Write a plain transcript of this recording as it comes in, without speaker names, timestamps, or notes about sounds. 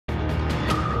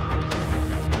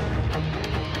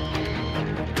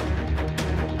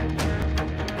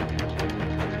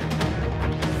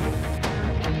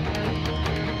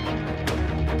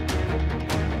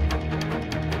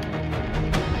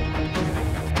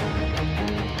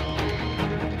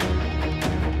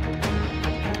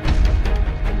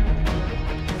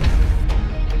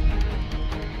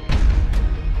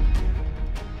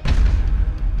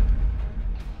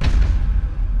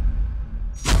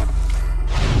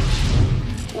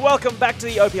Welcome back to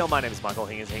the OPL. My name is Michael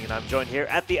Hingers, and I'm joined here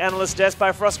at the analyst desk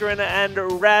by Froskerin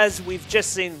and Raz. We've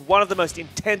just seen one of the most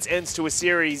intense ends to a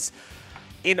series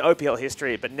in OPL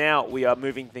history, but now we are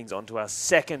moving things on to our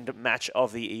second match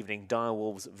of the evening,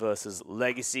 Direwolves versus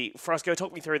Legacy. Frosco,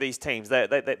 talk me through these teams.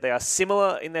 They are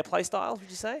similar in their play styles,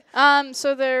 would you say?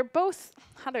 So they're both,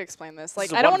 how to explain this?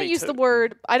 Like, I don't want to use the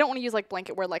word, I don't want to use like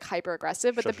blanket word like hyper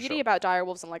aggressive, but the beauty about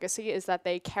Direwolves and Legacy is that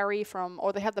they carry from,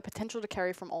 or they have the potential to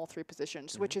carry from all three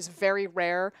positions, which is very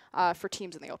rare for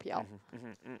teams in the OPL.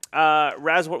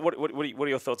 Raz, what are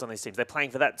your thoughts on these teams? They're playing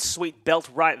for that sweet belt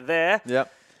right there.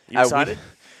 Yep. You excited?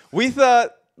 We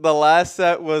thought the last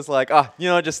set was like,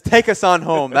 just take us on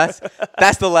home. That's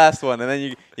the last one. And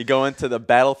then you go into the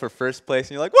battle for first place,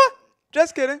 and you're like, what?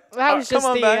 Just kidding. That was just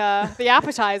the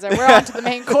appetizer. We're on to the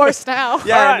main course now.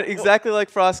 Yeah, and exactly like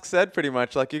Frosk said, pretty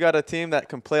much. Like, you got a team that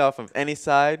can play off of any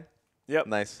side. Yep.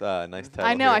 Nice title.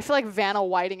 I know. Here. I feel like Vanna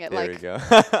whiting it. There like, we go.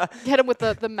 hit him with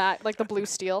the mat, like the blue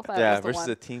steel. Yeah, versus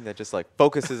a team that just like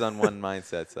focuses on one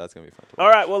mindset. So that's gonna be fun. All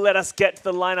right. Well, let us get to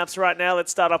the lineups right now.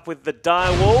 Let's start up with the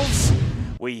Direwolves.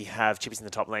 We have Chippies in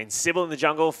the top lane, Sybil in the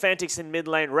jungle, Fantix in mid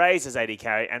lane, Raze as AD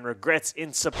carry, and Regrets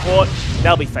in support.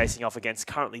 They'll be facing off against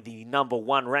currently the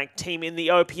 #1 ranked team in the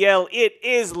OPL. It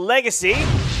is Legacy.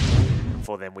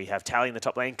 For them, we have Tally in the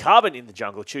top lane, Carbon in the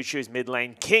jungle, Choo Choo's mid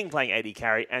lane, King playing AD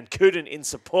carry, and Kuden in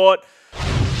support.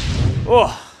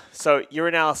 Oh, so your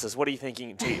analysis, what are you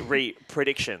thinking?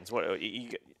 Predictions? What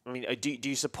do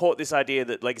you support this idea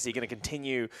that Legacy are going to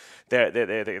continue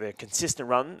their consistent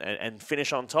run and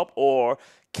finish on top, or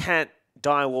can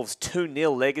Direwolves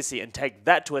 2-0 Legacy and take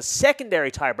that to a secondary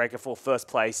tiebreaker for first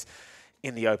place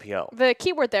in the OPL? The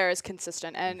key word there is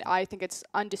consistent, and I think it's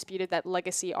undisputed that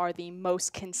Legacy are the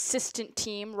most consistent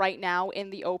team right now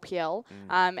in the OPL,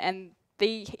 and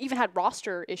they even had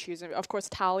roster issues. Of course,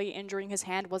 Tally injuring his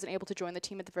hand wasn't able to join the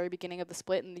team at the very beginning of the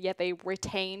split, and yet they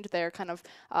retained their kind of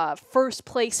first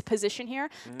place position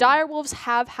here. Direwolves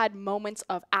have had moments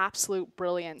of absolute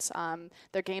brilliance.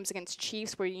 Their games against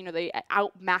Chiefs where, they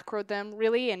out-macroed them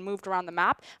really and moved around the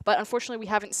map, but unfortunately we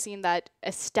haven't seen that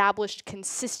established,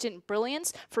 consistent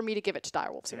brilliance for me to give it to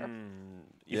Direwolves here.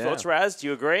 Your thoughts, Raz? Do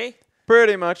you agree?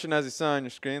 Pretty much, and as you saw on your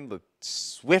screen, the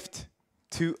swift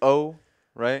 2-0.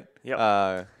 Right?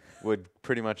 Yep. Would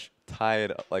pretty much tie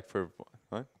it up, like for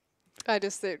what?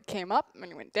 It came up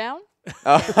and it went down.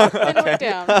 Oh, and it went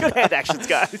down. Good hand actions,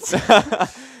 guys.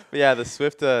 But yeah, the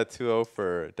swift 2-0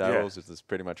 for Direwolves is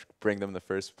pretty much bring them the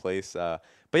first place. But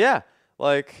yeah,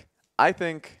 like I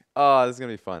think this is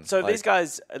gonna be fun. So these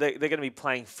guys, they're going to be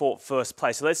playing for first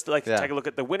place. So let's take a look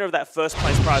at the winner of that first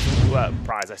place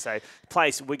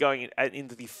place. We're going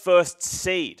into the first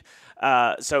seed.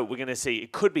 So we're going to see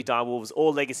it could be Direwolves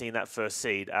or Legacy in that first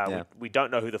seed. We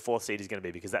don't know who the fourth seed is going to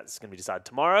be because that's going to be decided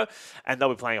tomorrow. And they'll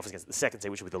be playing off against the second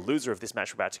seed, which will be the loser of this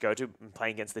match we're about to go to, and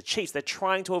playing against the Chiefs. They're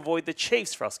trying to avoid the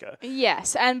Chiefs, Frosco.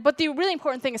 Yes, but the really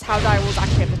important thing is how Direwolves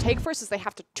actually have to take first is they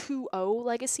have to 2-0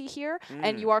 Legacy here.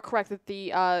 And you are correct that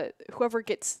the whoever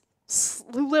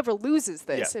loses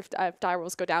this, if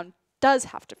Direwolves go down, does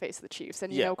have to face the Chiefs.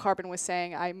 And, Carbon was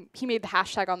saying, he made the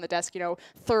hashtag on the desk,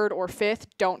 third or fifth,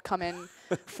 don't come in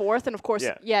fourth. And of course,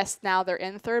 yes, now they're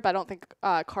in third, but I don't think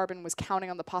Carbon was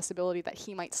counting on the possibility that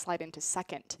he might slide into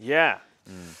second. Yeah.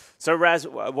 So, Raz,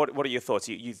 what are your thoughts?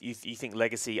 You think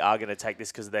Legacy are going to take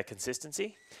this because of their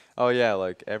consistency? Oh, yeah.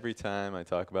 Like, every time I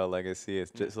talk about Legacy, it's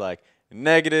just like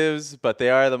negatives, but they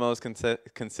are the most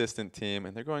consistent team,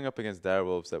 and they're going up against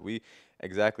Direwolves that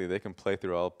they can play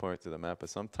through all points of the map, but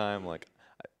sometimes, like,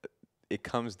 it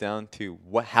comes down to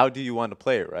how do you want to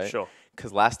play it, right? Sure.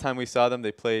 Because last time we saw them,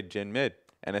 they played Jin mid.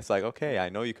 And it's like, okay, I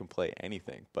know you can play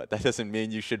anything, but that doesn't mean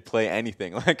you should play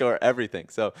anything, or everything.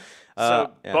 So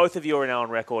both of you are now on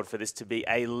record for this to be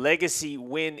a Legacy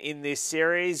win in this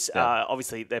series.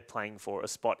 Obviously, they're playing for a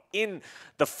spot in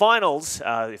the finals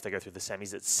if they go through the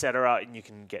semis, etc. And you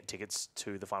can get tickets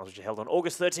to the finals, which are held on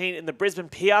August 13 in the Brisbane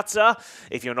Piazza.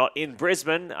 If you're not in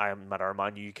Brisbane, I might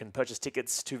remind you, you can purchase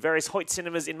tickets to various Hoyt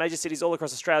cinemas in major cities all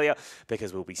across Australia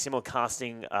because we'll be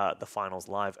simulcasting the finals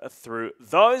live through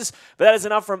those. But that is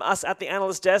enough from us at the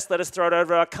analyst desk. Let us throw it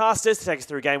over to our casters to take us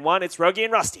through game one. It's Rogi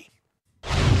and Rusty.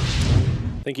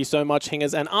 Thank you so much,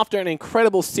 Hingers. And after an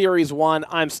incredible Series 1,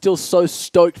 I'm still so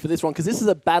stoked for this one because this is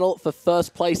a battle for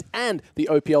first place and the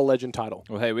OPL Legend title.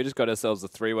 Well, hey, we just got ourselves a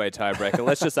three-way tiebreaker.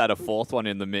 Let's just add a fourth one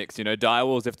in the mix.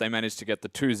 Direwolves, if they manage to get the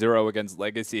 2-0 against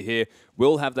Legacy here,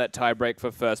 will have that tiebreak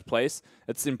for first place.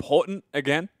 It's important,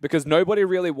 again, because nobody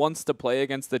really wants to play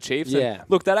against the Chiefs. Yeah. And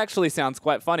look, that actually sounds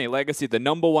quite funny. Legacy, the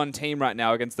 #1 team right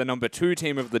now against the #2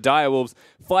 team of the Direwolves,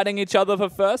 fighting each other for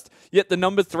first, yet the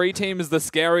 #3 team is the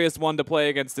scariest one to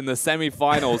play against against in the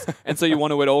semi-finals, and so you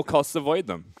want to at all costs avoid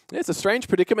them. It's a strange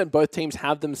predicament both teams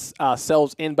have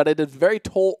themselves in, but it is very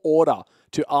tall order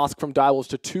to ask from Direwolves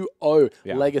to 2-0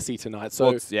 Legacy tonight. So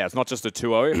well, it's not just a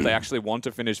 2-0. If they actually want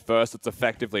to finish first, it's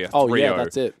effectively a 3-0. Oh, yeah,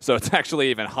 that's it. So it's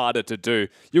actually even harder to do.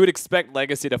 You would expect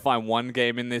Legacy to find one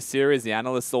game in this series. The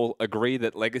analysts all agree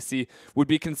that Legacy would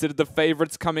be considered the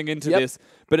favorites coming into this.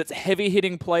 But it's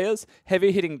heavy-hitting players,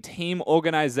 heavy-hitting team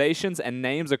organizations, and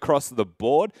names across the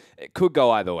board. It could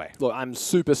go either way. Look, I'm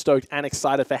super stoked and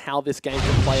excited for how this game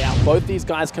can play out. Both these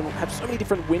guys can have so many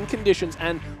different win conditions,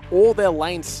 and all their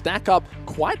lanes stack up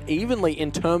quite evenly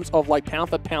in terms of like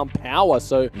pound-for-pound power.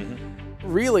 So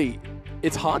really,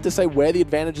 it's hard to say where the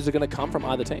advantages are going to come from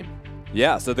either team.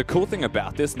 Yeah, so the cool thing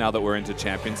about this, now that we're into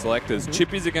champion selectors,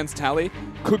 Chippies against Tally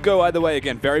could go either way.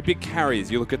 Again, very big carries.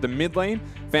 You look at the mid lane,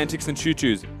 Fantix and Choo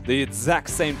Choos. The exact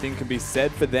same thing can be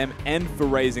said for them and for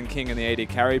Raising King in the AD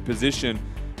carry position.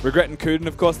 Regret and Kuden,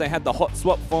 of course, they had the hot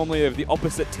swap formerly of the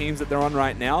opposite teams that they're on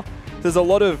right now. There's a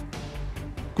lot of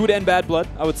good and bad blood,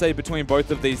 I would say, between both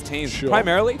of these teams. Sure.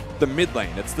 Primarily, the mid lane.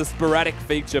 It's the sporadic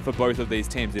feature for both of these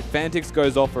teams. If Fantix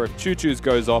goes off or if Choo Choos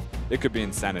goes off, it could be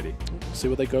insanity. See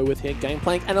what they go with here.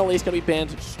 Gameplaying and Elise going to be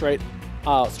banned straight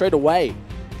away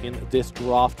in this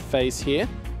draft phase here.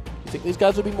 Do you think these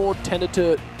guys would be more tended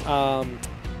to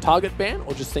target ban,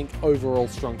 or just think overall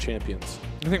strong champions?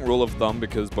 I think rule of thumb,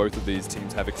 because both of these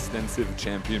teams have extensive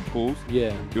champion pools.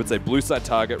 Yeah. You would say blue side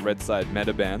target, red side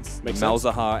meta bans. The Makes sense.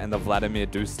 Malzahar and the Vladimir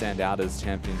do stand out as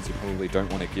champions you probably don't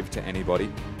want to give to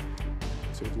anybody.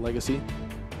 So with Legacy,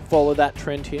 follow that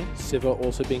trend here. Sivir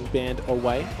also being banned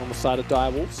away on the side of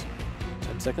Direwolves.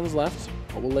 10 seconds left.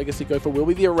 What will Legacy go for? Will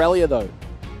be the Aurelia though.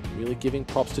 Really giving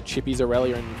props to Chippy's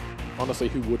Aurelia, and honestly,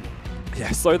 who wouldn't? Yeah,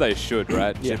 so they should,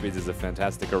 right? Yeah. Chippies is a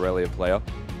fantastic Aurelia player.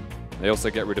 They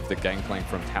also get rid of the gangplank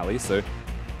from Tally, so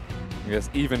I guess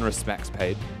even respects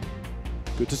paid.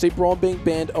 Good to see Braun being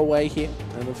banned away here.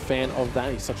 I'm a fan of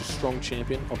that. He's such a strong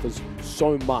champion. Offers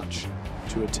so much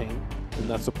to a team in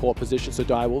that support position. So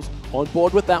Direwolves on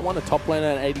board with that one. A top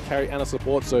laner, an AD carry, and a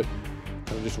support. So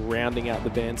kind of just rounding out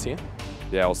the bans here.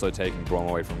 Yeah, also taking Braum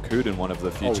away from Kuden, one of the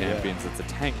few champions that's a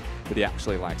tank that he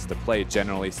actually likes to play,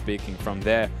 generally speaking. From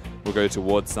there, we'll go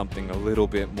towards something a little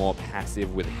bit more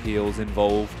passive with heals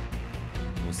involved.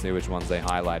 We'll see which ones they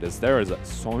highlight, as there is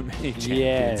so many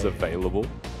champions available.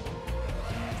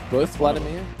 Both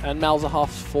Vladimir and Malzahar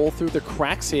fall through the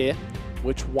cracks here.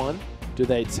 Which one do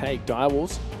they take?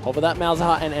 Direwolves hover that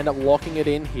Malzahar and end up locking it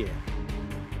in here.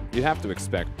 You have to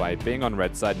expect, by being on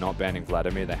red side, not banning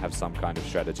Vladimir, they have some kind of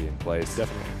strategy in place.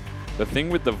 Definitely. The thing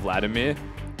with the Vladimir,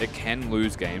 it can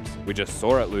lose games. We just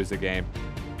saw it lose a game.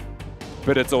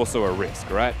 But it's also a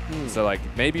risk, right? So like,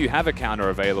 maybe you have a counter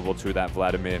available to that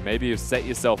Vladimir. Maybe you've set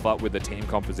yourself up with the team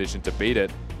composition to beat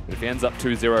it. But if he ends up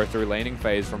 2-0 through laning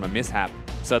phase from a mishap,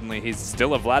 suddenly he's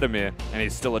still a Vladimir, and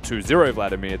he's still a 2-0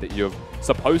 Vladimir that you're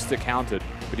supposed to counter,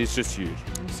 but he's just huge.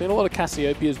 I've seen a lot of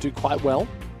Cassiopeias do quite well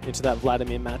into that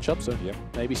Vladimir matchup, so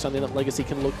maybe something that Legacy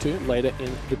can look to later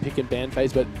in the pick and ban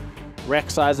phase. But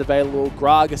Rek'Sai is available,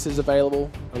 Gragas is available.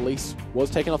 Elise was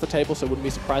taken off the table, so wouldn't be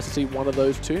surprised to see one of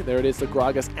those two. There it is, the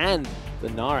Gragas and the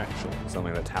Gnar, actually.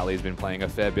 Something that Tally's been playing a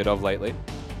fair bit of lately.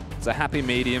 It's a happy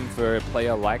medium for a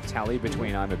player like Tally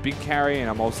between I'm a big carry and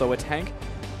I'm also a tank.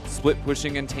 Split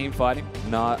pushing and team fighting.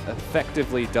 Gnar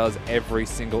effectively does every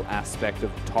single aspect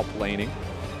of top laning.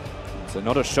 So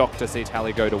not a shock to see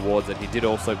Tally go towards it. He did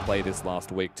also play this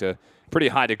last week to pretty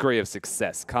high degree of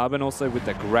success. Carbon also with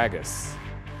the Gragas.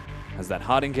 Has that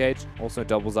hard engage, also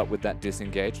doubles up with that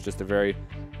disengage. Just a very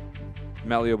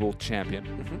malleable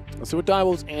champion. So with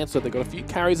Direwolves' answer, they've got a few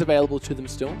carries available to them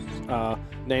still,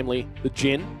 namely the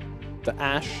Jhin, the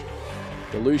Ashe,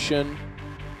 the Lucian.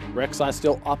 Rek'Sai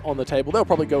still up on the table. They'll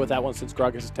probably go with that one since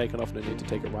Gragas is taken off. No need to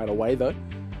take it right away though.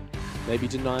 Maybe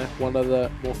deny one of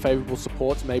the more favorable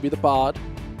supports, maybe the Bard.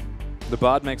 The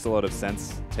Bard makes a lot of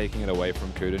sense, taking it away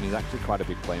from Kuden. He's actually quite a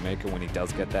big playmaker when he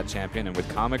does get that champion. And with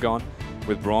Karma gone,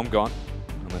 with Braum gone,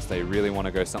 unless they really want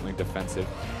to go something defensive,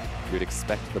 you'd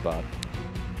expect the Bard.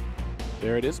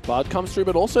 There it is. Bard comes through,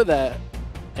 but also that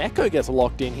Echo gets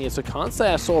locked in here, so can't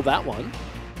say I saw that one.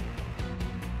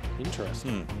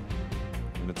 Interesting.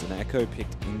 And it's an Echo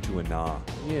picked into a Gnar.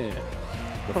 Yeah.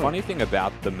 The funny thing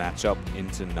about the matchup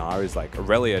into Gnar is like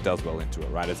Aurelia does well into it,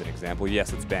 right? As an example,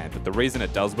 yes, it's banned, but the reason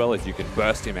it does well is you can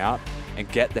burst him out and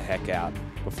get the heck out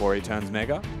before he turns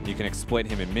Mega. You can exploit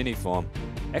him in mini form.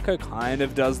 Echo kind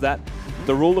of does that.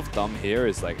 The rule of thumb here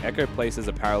is like Echo places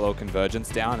a parallel convergence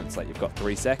down. It's like you've got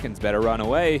 3 seconds, better run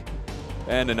away.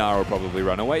 And a Gnar will probably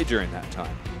run away during that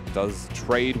time. Does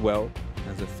trade well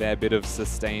Has a fair bit of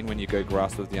sustain when you go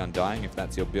Grasp of the Undying, if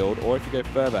that's your build, or if you go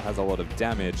further, has a lot of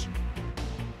damage.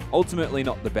 Ultimately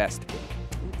not the best build.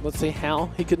 Let's see how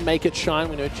he can make it shine.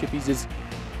 We know Chippies is,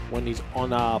 when he's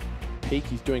on peak,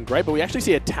 he's doing great, but we actually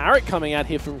see a Tarek coming out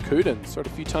here from Kuden. Saw it a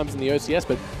few times in the OCS,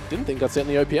 but didn't think got set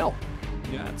in the OPL.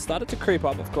 Yeah, it started to creep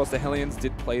up. Of course, the Hellions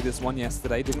did play this one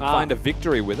yesterday. Didn't find a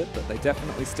victory with it, but they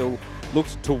definitely still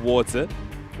looked towards it.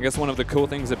 I guess one of the cool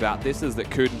things about this is that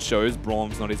Kuden shows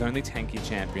Braum's not his only tanky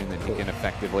champion that he can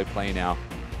effectively play now.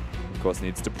 Of course,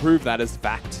 needs to prove that as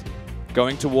fact.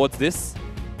 Going towards this,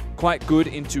 quite good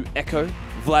into Echo.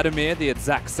 Vladimir, the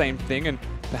exact same thing, and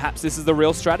perhaps this is the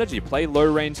real strategy. Play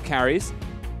low-range carries,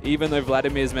 even though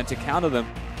Vladimir is meant to counter them.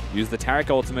 Use the Tarek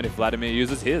ultimate if Vladimir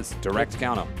uses his direct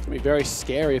counter. It's going to be very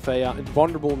scary if a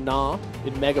invulnerable Gnar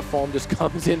in mega form just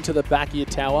comes into the back of your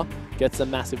tower, gets a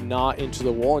massive Gnar into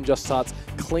the wall and just starts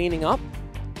cleaning up.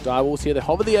 Direwolves here, they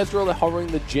hover the Ezreal, they're hovering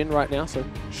the Jhin right now, so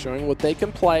showing what they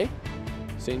can play.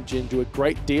 Seen Jhin do a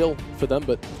great deal for them,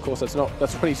 but of course that's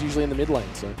what he's usually in the mid lane,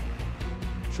 so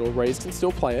sure Raze can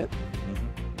still play it.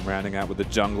 Rounding out with the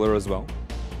jungler as well.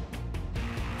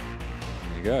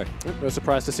 There you go. No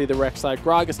surprise to see the Rek'Sai.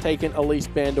 Gragas taken, Elise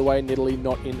banned away. Nidalee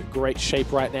not in great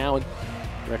shape right now. And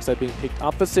Rek'Sai being picked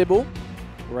up for Sybil.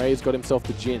 Ray's got himself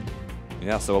the Jhin.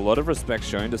 Yeah, so a lot of respect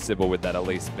shown to Sybil with that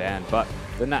Elise ban, but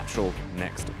the natural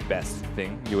next best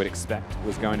thing you would expect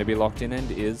was going to be locked in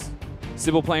and is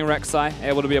Sybil playing Rek'Sai,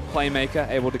 able to be a playmaker,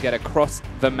 able to get across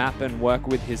the map and work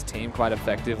with his team quite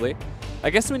effectively. I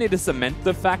guess we need to cement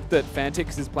the fact that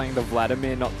Fantix is playing the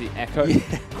Vladimir, not the Echo.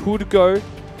 Yeah. Could go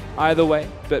either way,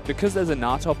 but because there's a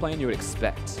Gnar top lane, you would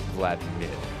expect Vladimir.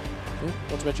 Yeah,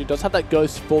 not to mention he does have that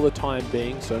Ghost for the time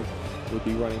being, so we'll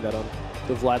be running that on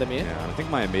the Vladimir. Yeah, I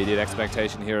think my immediate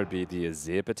expectation here would be the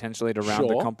Azir potentially to round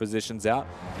the compositions out.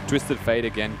 Twisted Fate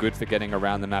again, good for getting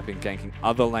around the map and ganking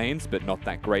other lanes, but not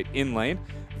that great in lane.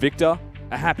 Victor,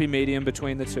 a happy medium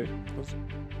between the two.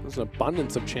 There's an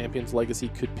abundance of champions Legacy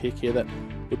could pick here that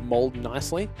would mold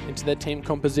nicely into their team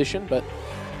composition, but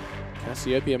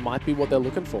Cassiopeia might be what they're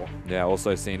looking for. Yeah,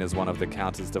 also seen as one of the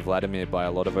counters to Vladimir by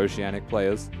a lot of Oceanic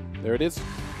players. There it is.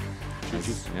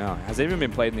 Yeah, has even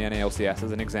been played in the NALCS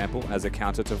as an example, as a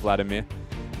counter to Vladimir.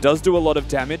 Does do a lot of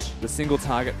damage. The single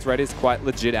target threat is quite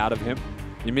legit out of him.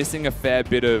 You're missing a fair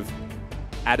bit of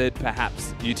added,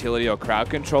 perhaps, utility or crowd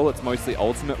control. It's mostly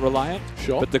ultimate reliant.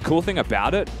 Sure. But the cool thing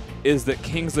about it is that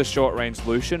King's a short-range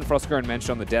Lucian. Frostgurn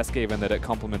mentioned on the desk even that it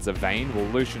complements a Vayne. Well,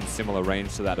 Lucian's similar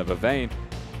range to that of a Vayne.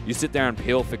 You sit there and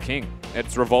peel for King.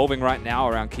 It's revolving right now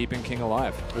around keeping King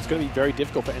alive. It's going to be very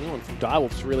difficult for anyone from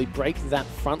Direwolves to really break that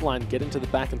front line, get into the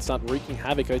back and start wreaking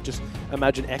havoc. I just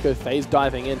imagine Echo phase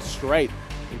diving in straight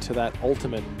into that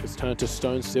ultimate. It's turned to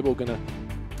Stone Sybil, going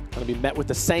to be met with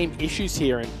the same issues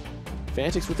here. And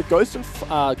Fantix with the Ghost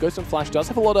and Flash does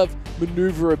have a lot of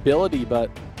maneuverability, but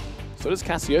so does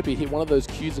Cassiopeia. Hit one of those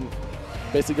Qs and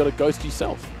basically got a Ghost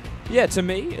yourself. Yeah, to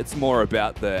me, it's more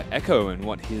about the Echo and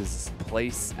what his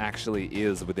place actually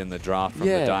is within the draft from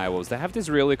the Direwolves. They have this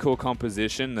really cool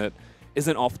composition that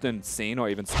isn't often seen or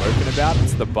even spoken about.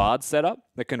 It's the Bard setup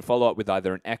that can follow up with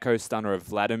either an Echo stun or a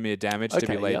Vladimir damage to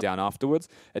be laid down afterwards.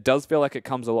 It does feel like it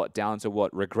comes a lot down to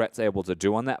what Regret's able to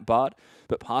do on that Bard.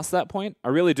 But past that point, I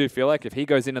really do feel like if he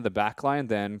goes into the backline,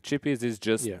 then Chippies is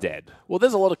just dead. Well,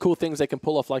 there's a lot of cool things they can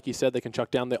pull off. Like you said, they can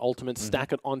chuck down their ultimate,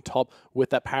 stack it on top with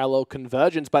that parallel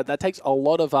convergence. But that takes a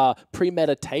lot of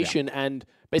premeditation and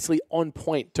basically on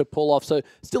point to pull off. So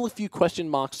still a few question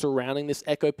marks surrounding this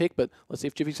Echo pick, but let's see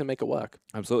if Chippies can make it work.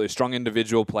 Absolutely. Strong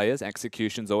individual players.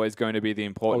 Execution's always going to be the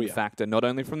important factor, not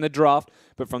only from the draft,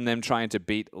 but from them trying to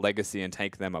beat Legacy and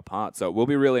take them apart. So it will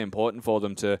be really important for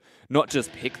them to not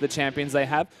just pick the champions they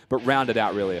have, but round it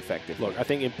out really effectively. Look, I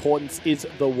think importance is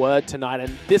the word tonight,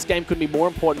 and this game couldn't be more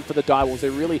important for the Direwolves. They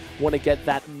really want to get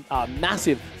that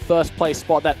massive first place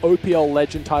spot, that OPL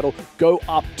Legend title, go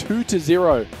up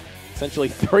 2-0. Essentially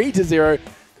 3-0,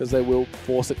 because they will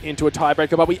force it into a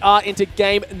tiebreaker. But we are into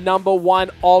game number 1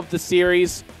 of the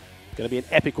series. Going to be an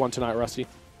epic one tonight, Rusty.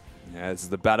 Yeah, this is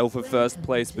the battle for first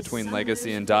place between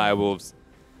Legacy and Direwolves.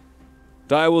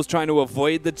 Direwolves trying to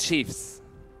avoid the Chiefs.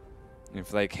 If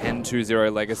they can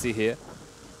 2-0 Legacy here,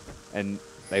 and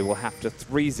they will have to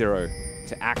 3-0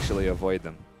 to actually avoid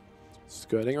them.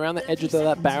 Skirting around the edges of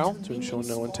that barrel to ensure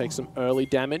no one takes some early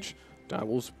damage.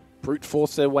 Direwolves brute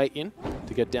force their way in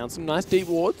to get down some nice deep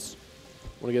wards.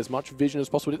 Want to get as much vision as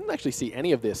possible. Didn't actually see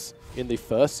any of this in the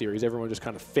first series. Everyone just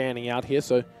kind of fanning out here.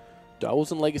 So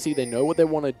Direwolves and Legacy, they know what they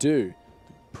want to do.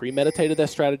 Premeditated their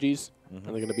strategies, and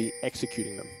they're going to be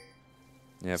executing them.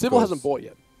 Yeah, Sybil hasn't bought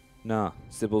yet. Nah,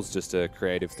 Sybil's just a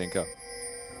creative thinker.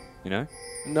 You know?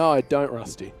 No, I don't,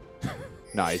 Rusty.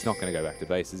 No, he's not going to go back to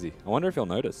base, is he? I wonder if he'll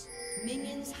notice.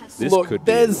 This Look, could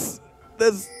be. there's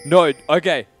No,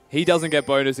 okay. He doesn't get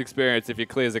bonus experience if he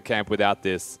clears a camp without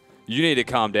this. You need to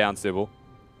calm down, Sybil.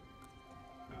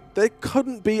 there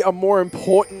couldn't be a more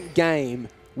important game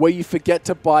where you forget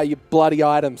to buy your bloody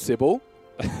items, Sybil.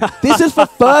 This is for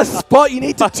first spot. You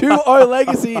need to 2-0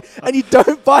 Legacy, and you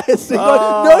don't buy a single.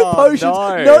 No potions,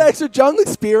 no extra jungle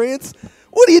experience.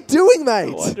 What are you doing, mate?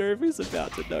 I wonder if he's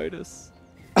about to notice.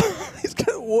 He's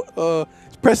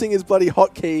pressing his bloody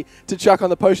hotkey to chuck on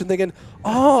the potion, thinking,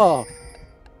 oh,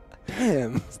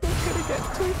 damn. He's not going to get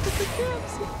 2 for the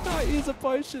camps. No, here's a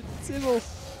potion. Sybil.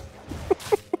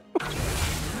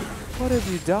 What have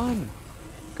you done?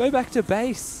 Go back to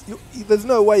base. There's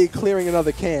no way you're clearing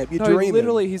another camp. You're dreaming.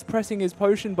 Literally, he's pressing his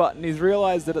potion button. He's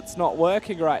realized that it's not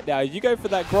working right now. You go for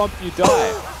that gromp, you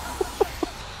die.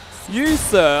 You,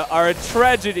 sir, are a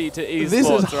tragedy to esports This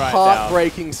is right now.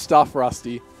 heartbreaking stuff,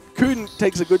 Rusty. Kuden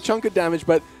takes a good chunk of damage,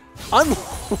 but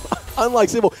unlike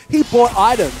Sybil, he bought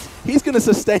items. He's going to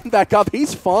sustain back up.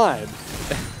 He's fine.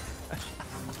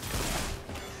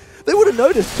 They would have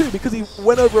noticed, too, because he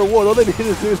went over a ward. All they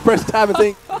needed to do is press tab and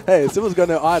think, hey, Sybil's got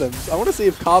no items. I want to see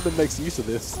if Carbon makes use of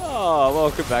this. Oh,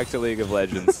 welcome back to League of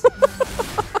Legends.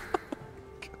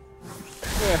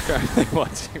 We're currently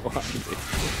watching one.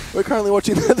 We're currently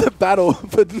watching the battle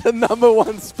for the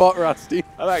 #1 spot, Rusty.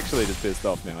 I'm actually just pissed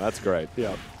off now. That's great.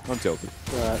 Yeah. I'm tilted.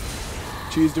 All right.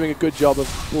 Chu's doing a good job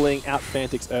of bullying out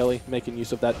Fantix early, making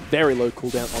use of that very low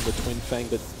cooldown on the Twin Fang,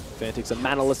 but Fantix, a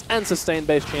manaless and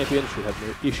sustained-based champion, should have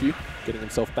no issue getting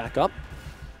himself back up.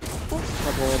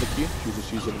 Not going on the queue. Chu's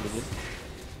just using a minion.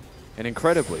 And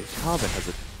incredibly, Carbon has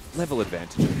a level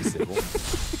advantage over Sybil.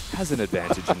 Has an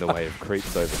advantage in the way of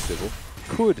creeps over Sybil.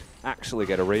 Could actually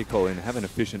get a recall and have an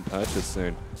efficient purchase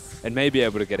soon. And may be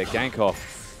able to get a gank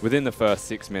off within the first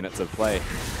 6 minutes of play.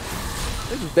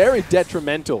 It's very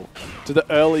detrimental to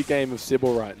the early game of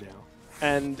Sybil right now.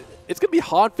 And it's going to be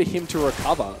hard for him to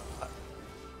recover.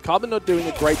 Carbon not doing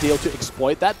a great deal to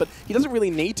exploit that, but he doesn't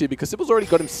really need to because Sybil's already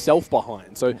got himself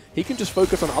behind, so he can just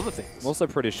focus on other things. I'm also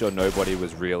pretty sure nobody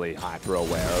was really hyper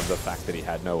aware of the fact that he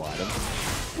had no items.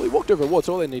 Well, he walked over a ward,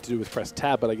 so all they need to do is press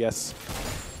tab, but I guess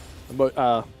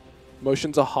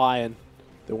emotions are high and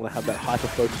they want to have that hyper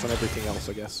focus on everything else,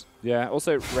 I guess. Yeah,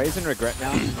 also Raise and Regret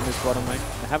now in this bottom lane.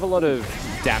 They have a lot of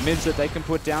damage that they can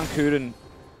put down. Kuden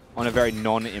on a very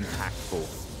non-impactful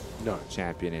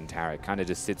champion in Tarek. Kind of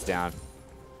just sits down,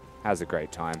 has a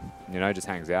great time, you know, just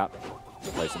hangs out,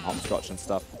 plays some hopscotch and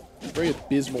stuff. Very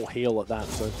abysmal heal at that,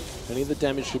 so any of the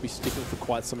damage should be sticking for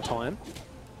quite some time.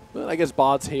 But I guess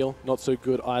Bard's heal, not so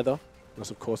good either, unless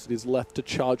of course it is left to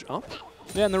charge up.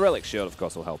 Yeah, and the Relic Shield, of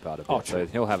course, will help out a bit. Oh, true.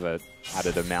 So he'll have an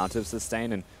added amount of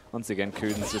sustain, and once again,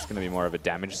 Kuden's just going to be more of a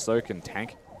damage soak and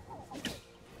tank.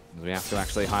 We have to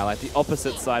actually highlight the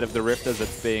opposite side of the Rift as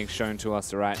it's being shown to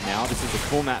us right now. This is a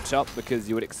cool matchup because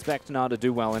you would expect Na to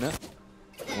do well in it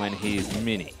when he's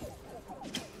mini.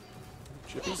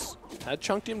 Chippy's had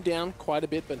chunked him down quite a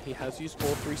bit, but he has used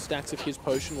all 3 stacks of his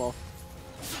potion while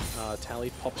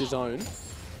Tally popped his own.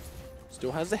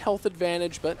 Still has the health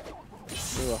advantage, but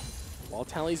while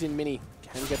Tally's in mini,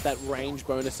 can get that range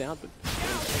bonus out, but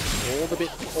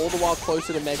all the while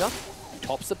closer to Mega.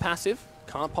 Pops the passive,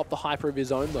 can't pop the hyper of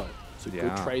his own though. So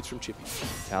good trades from Chippy.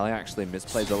 Tally actually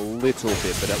misplays a little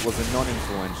bit, but it was a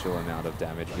non-influential amount of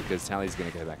damage because Tally's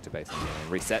going to go back to base and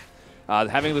reset.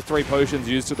 Having the 3 potions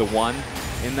used to the 1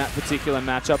 in that particular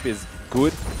matchup is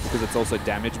good because it's also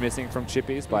damage missing from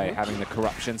Chippy's by having the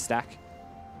corruption stack.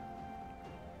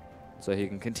 So he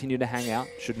can continue to hang out,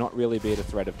 should not really be at a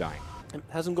threat of dying. It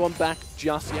hasn't gone back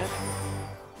just yet.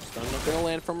 Stun not going to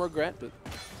land from Regret, but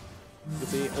you can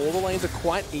see all the lanes are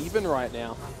quite even right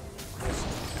now.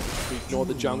 We ignore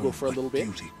the jungle for a little bit.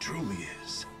 Truly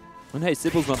is. And hey,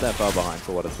 Sybil's not that far behind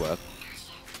for what it's worth.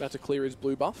 About to clear his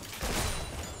blue buff.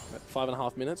 About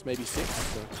 5.5 minutes, maybe 6.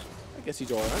 So I guess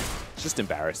he's all right. It's just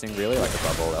embarrassing, really, like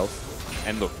above all else.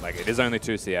 And look, like it is only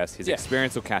 2 CS. His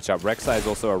experience will catch up. Rek'Sai is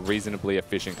also a reasonably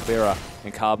efficient clearer,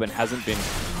 and Carbon hasn't been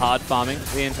hard farming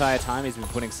the entire time. He's been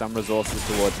putting some resources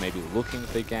towards maybe looking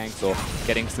for ganks or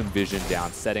getting some vision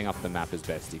down, setting up the map as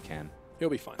best he can. He'll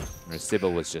be fine. Whereas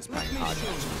Sybil was just playing hard.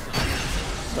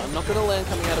 So I'm not going to land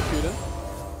coming out of Kuden.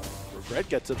 Regret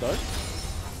gets it though.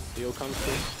 Deal comes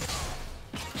through.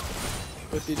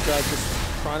 But these guys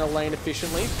just trying to lane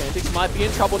efficiently. Fantix might be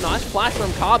in trouble. Nice flash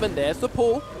from Carbon. There's the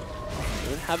pull.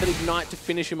 Don't have an ignite to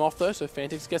finish him off though, so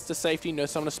Fantix gets to safety. No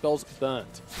summoner spells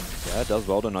burnt. Yeah, it does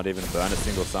well to not even burn a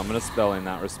single summoner spell in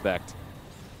that respect.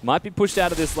 Might be pushed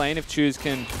out of this lane if Choose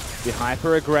can be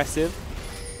hyper aggressive.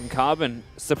 And Carbon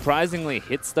surprisingly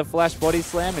hits the flash body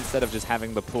slam instead of just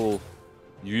having the pull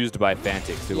used by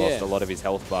Fantix, who lost a lot of his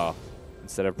health bar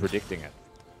instead of predicting it.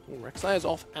 Well, Rek'Sai is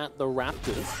off at the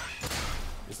Raptors.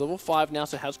 He's level 5 now,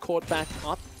 so has caught back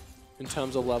up in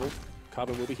terms of level.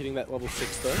 Carbon will be hitting that level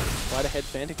 6 though. Right ahead,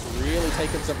 Fantix really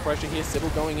taking some pressure here. Sybil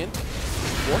going in.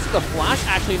 What's the flash?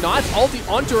 Actually, nice ulti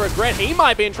onto Regret. He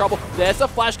might be in trouble. There's the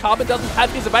flash. Carbon doesn't have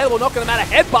his available. Not going to matter.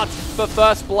 Headbutts for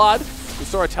first blood. We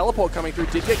saw a teleport coming through.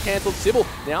 Did get cancelled. Sybil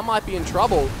now might be in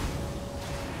trouble.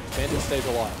 Fantix stays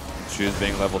alive. Shoes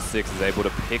being level 6 is able to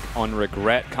pick on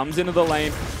Regret. Comes into the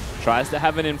lane. Tries to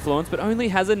have an influence, but only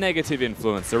has a negative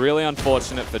influence. So really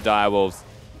unfortunate for Direwolves.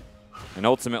 And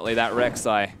ultimately that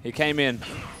Rek'Sai, he came in,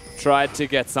 tried to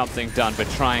get something done, but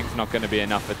trying's not going to be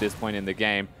enough at this point in the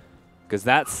game. Because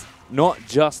that's not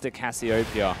just a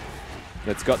Cassiopeia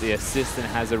that's got the assist and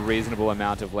has a reasonable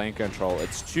amount of lane control.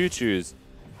 It's Choo-Choo's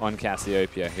on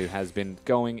Cassiopeia, who has been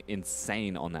going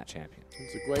insane on that champion.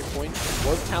 That's a great point.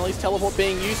 Was Tally's teleport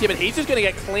being used here, but he's just going to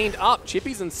get cleaned up.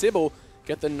 Chippies and Sybil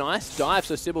get the nice dive,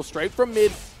 so Sybil straight from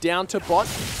mid down to bot.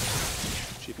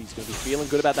 Chippy's going to be feeling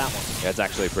good about that one. Yeah, it's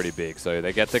actually pretty big. So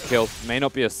they get the kill. May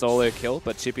not be a solo kill,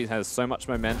 but Chippy has so much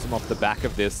momentum off the back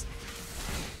of this.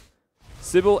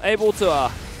 Sybil able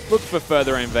to look for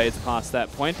further invades past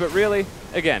that point, but really,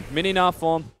 again, mini-Nar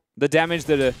form, the damage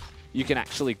that you can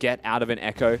actually get out of an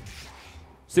Echo.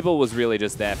 Sybil was really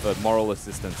just there for moral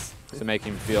assistance to make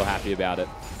him feel happy about it.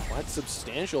 Quite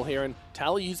substantial here, and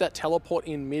Tally used that teleport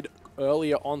in mid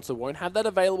earlier on, so won't have that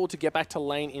available to get back to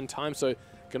lane in time, so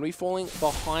going to be falling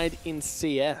behind in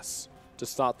CS to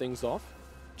start things off.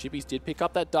 Chippies did pick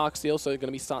up that Dark Seal, so they're going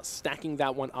to be start stacking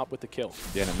that one up with the kill.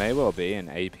 Yeah, and it may well be an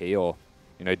AP or,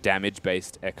 you know,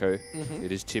 damage-based Echo.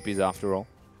 It is Chippies after all.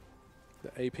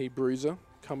 The AP Bruiser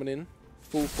coming in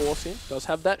full force here. Does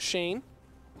have that Sheen.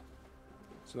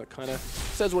 So that kind of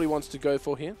says what he wants to go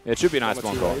for here. Yeah, it should be a nice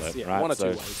one goal, though, yeah, right? One or two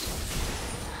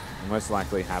ways. We'll most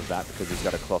likely have that because he's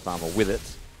got a cloth armor with it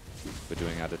for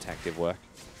doing our detective work.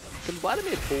 Can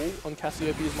Vladimir pull on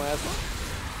Cassiopeia's miasma?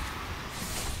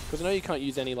 Because I know you can't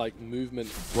use any like movement.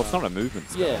 Well, it's not a movement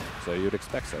spell, yeah. So you'd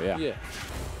expect so, yeah. Yeah.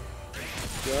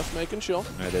 Just making sure.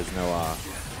 No, there's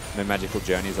no magical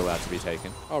journeys allowed to be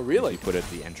taken. Oh, really? You put it at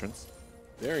the entrance.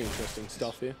 Very interesting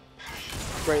stuff here.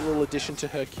 Great little addition to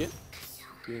her kit.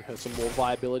 Giving her some more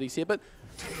viabilities here, but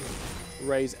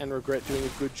Raze and Regret doing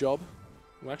a good job.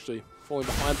 We're actually falling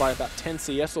behind by about 10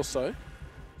 CS or so.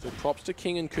 So props to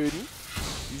King and Kuden,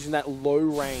 using that low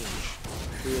range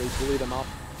to really bully them up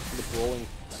in the brawling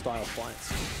style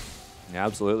fights. Yeah,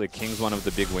 absolutely. King's one of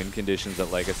the big win conditions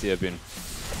that Legacy have been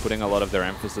putting a lot of their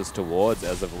emphasis towards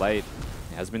as of late.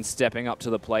 He has been stepping up to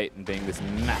the plate and being this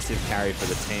massive carry for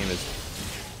the team as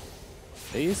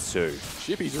these two.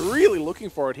 Chippy's really looking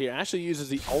for it here. Actually uses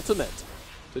the ultimate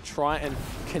to try and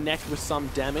connect with some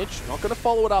damage. Not going to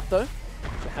follow it up though.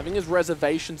 So having his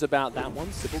reservations about that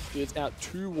one. Sybil clears out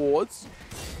 2 wards.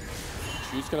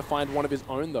 Chu's going to find one of his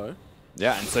own though.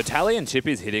 Yeah, and so Tally and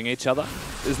Chippy's hitting each other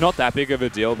is not that big of a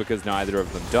deal because neither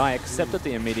of them die, except that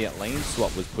the immediate lane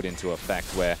swap was put into effect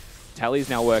where Tally's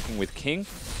now working with King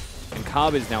and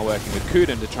Carb is now working with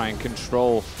Kuden to try and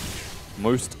control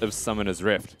most of Summoner's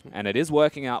Rift. And it is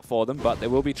working out for them, but there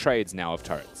will be trades now of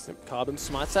turrets. Carbon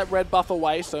smites that red buff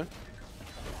away, so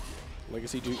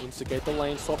Legacy do instigate the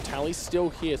lane swap. Tally's still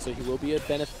here, so he will be a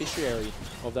beneficiary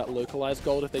of that localized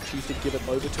gold if they choose to give it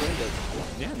over to him.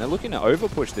 Yeah, and they're looking to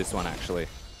overpush this one, actually.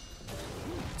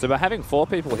 So by having 4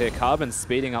 people here, Carbon's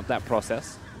speeding up that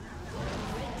process.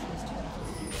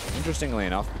 Interestingly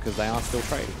enough, because they are still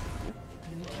trading.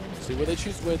 See where they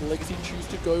choose, where the Legacy choose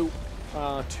to go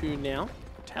to now.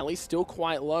 Tally's still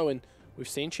quite low, and we've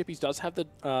seen Chippies does have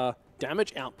the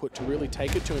damage output to really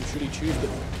take it to him should he choose,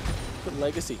 but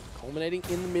Legacy culminating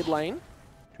in the mid lane.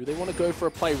 Do they want to go for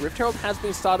a play? Rift Herald has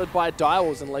been started by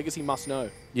Direwolves, and Legacy must know.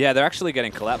 Yeah, they're actually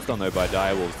getting collapsed on though by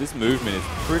Direwolves. This movement is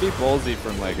pretty ballsy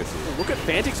from Legacy. Look at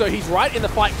Fantix, so he's right in the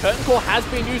fight. Curtain Call has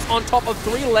been used on top of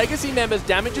 3 Legacy members.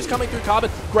 Damage is coming through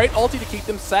Carbon. Great ulti to keep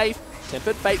them safe.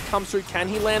 Tempered Fate comes through. Can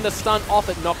he land the stun off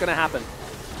it? Not going to happen.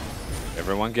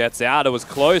 Everyone gets out. It was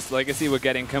close. Legacy were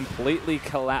getting completely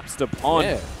collapsed upon.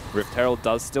 Yeah. Rift Herald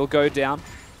does still go down.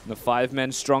 The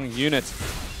 5-men strong unit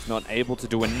is not able to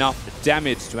do enough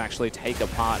damage to actually take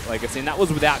apart Legacy. And that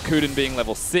was without Kuden being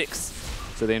level 6.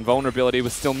 So the invulnerability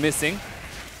was still missing.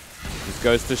 This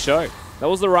goes to show. That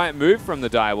was the right move from the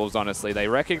Direwolves, honestly. They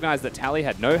recognized that Tally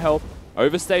had no help,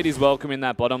 overstayed his welcome in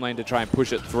that bottom lane to try and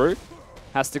push it through.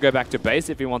 Has to go back to base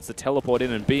if he wants to teleport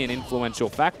in and be an influential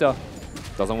factor.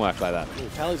 Doesn't work like that. Ooh,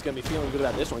 Tally's going to be feeling good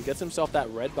about this one. Gets himself that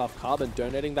red buff. Carbon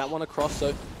donating that one across, so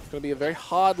it's going to be a very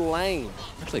hard lane.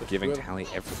 Actually giving Tally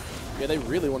everything. Yeah, they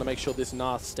really want to make sure this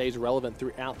Nar stays relevant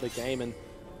throughout the game, and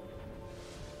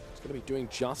Going to be doing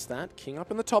just that. King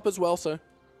up in the top as well, so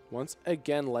once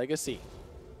again, Legacy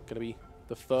going to be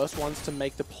the first ones to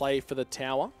make the play for the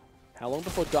tower. How long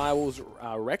before Direwolves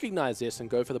recognize this and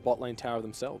go for the bot lane tower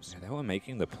themselves? Yeah, they were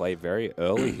making the play very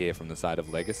early here from the side of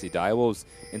Legacy. Direwolves,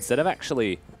 instead of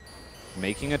actually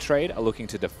making a trade, are looking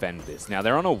to defend this. Now,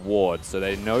 they're on a ward, so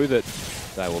they know that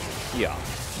Direwolves are here.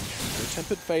 No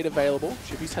Tempered Fate available.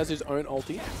 Chippies has his own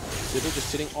ulti. Sybil just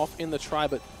sitting off in the try,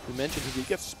 but we mentioned he did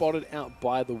get spotted out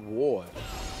by the ward.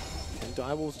 Can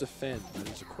Direwolves defend? That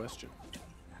is a question.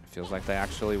 It feels like they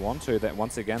actually want to. That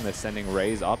once again, they're sending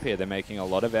Rays up here. They're making a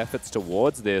lot of efforts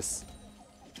towards this.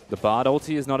 The Bard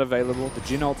ulti is not available. The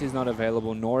Jhin ulti is not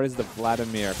available, nor is the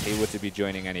Vladimir if he were to be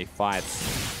joining any fights.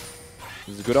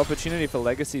 This is a good opportunity for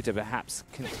Legacy to perhaps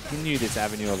continue this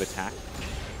avenue of attack,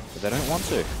 but they don't want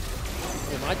to.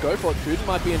 They might go for it. Kuden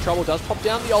might be in trouble. Does pop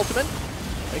down the ultimate.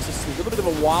 Makes this a little bit of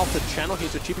a while to channel here,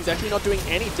 so Chippy's actually not doing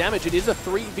any damage. It is a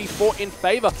 3v4 in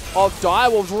favor of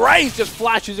Direwolves. Raze just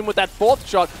flashes in with that fourth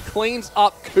shot, cleans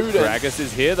up Kuden. Gragas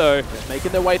is here though.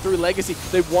 Making their way through Legacy.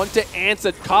 They want to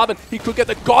answer. Carbon, he could get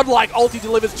the godlike ulti,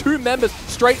 delivers 2 members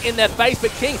straight in their face,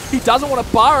 but King, he doesn't want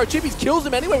to borrow. Chippies kills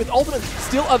him anyway with ultimate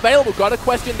still available. Got to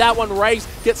question that one. Raze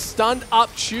gets stunned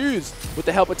up. Choose with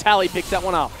the help of Tally, picks that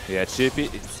one up. Yeah, Chippy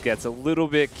gets a little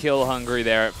bit kill hungry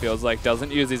there, it feels like.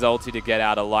 Doesn't use his ulti to get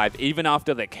out alive, even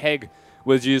after the keg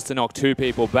was used to knock 2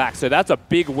 people back. So that's a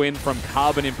big win from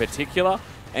Carbon in particular,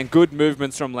 and good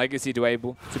movements from Legacy to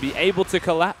be able to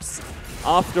collapse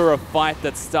after a fight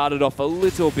that started off a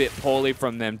little bit poorly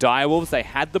from them. Direwolves, they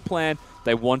had the plan,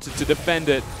 they wanted to defend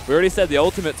it. We already said the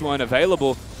ultimates weren't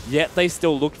available, yet they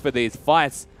still looked for these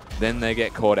fights. Then they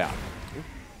get caught out.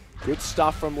 Good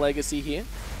stuff from Legacy here.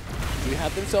 Do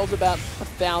have themselves about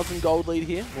 1,000 gold lead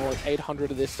here, more like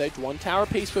 800 at this stage. 1 tower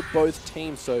apiece for both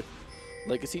teams, so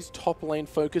Legacy's top lane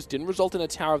focus didn't result in a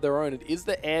tower of their own. It is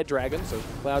the Air Dragon, so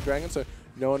Cloud Dragon, so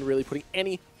no one really putting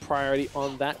any priority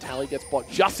on that. Tally gets bot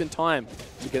just in time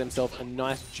to get himself a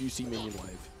nice juicy minion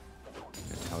wave.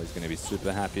 And Tally's going to be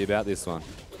super happy about this one.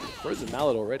 Frozen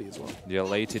Mallet already as well. The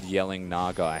elated yelling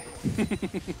Nagai.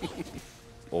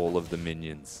 All of the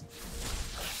minions.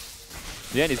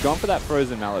 Yeah, and he's gone for that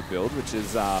Frozen Mallet build, which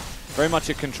is very much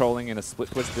a controlling and a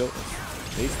split push build.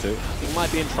 These two. He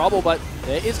might be in trouble, but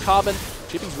there is Carbon.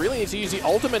 Chippy's really needs to use the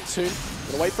ultimate soon.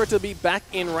 Gonna wait for it to be back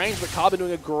in range, but Carbon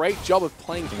doing a great job of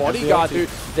playing bodyguard, who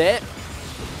there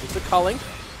is the culling.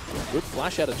 Good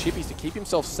flash out of Chippy's to keep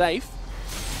himself safe.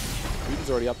 Kuden's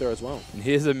already up there as well. And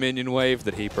here's a minion wave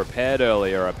that he prepared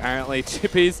earlier. Apparently,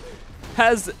 Chippy's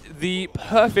has the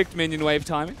perfect minion wave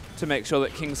timing to make sure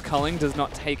that King's culling does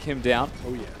not take him down.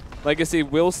 Oh yeah. Legacy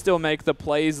will still make the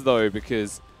plays though,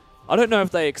 because I don't know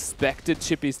if they expected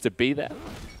Chippies to be there,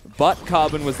 but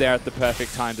Carbon was there at the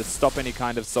perfect time to stop any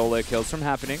kind of solo kills from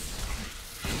happening.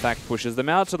 In fact, pushes them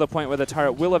out to the point where the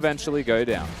turret will eventually go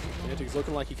down. Mantic's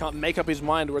looking like he can't make up his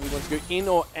mind whether he wants to go in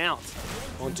or out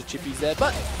onto Chippies there,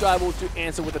 but Direwolves do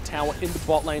answer with a tower in the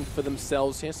bot lane for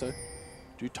themselves here, so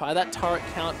do tie that turret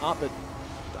count up, but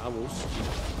Direwolves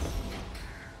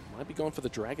might be going for the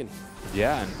dragon.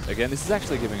 Yeah, and again, this is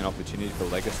actually giving an opportunity for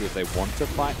Legacy if they want to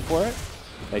fight for it.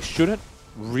 They shouldn't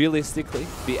realistically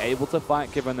be able to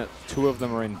fight, given that 2 of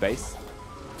them are in base.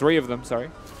 3 of them,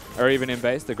 sorry, are even in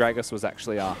base. The Gragas was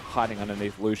actually hiding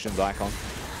underneath Lucian's icon.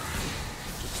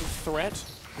 Just a threat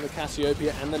from the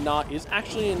Cassiopeia and the Gnar is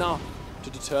actually enough to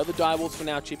deter the Direwolves for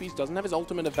now. Chippies doesn't have his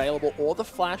ultimate available or the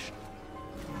flash.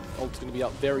 Ult's going to be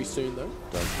up very soon though.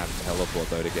 Does have teleport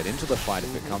though to get into the fight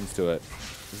if it comes to it.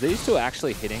 These two are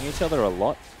actually hitting each other a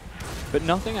lot, but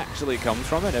nothing actually comes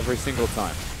from it every single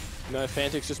time. No,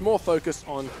 Fantic's just more focused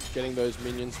on getting those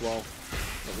minions while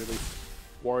not really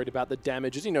worried about the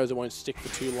damage, as he knows it won't stick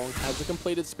for too long. Has the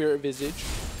completed Spirit Visage,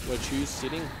 where Chu's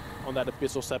sitting on that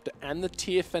Abyssal Scepter and the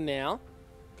Tear for now.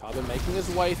 Carbon making his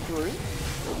way through.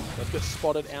 Does get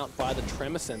spotted out by the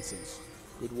Tremor Sensors.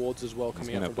 Good wards as well coming out from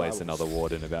He's going to place another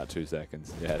ward in about 2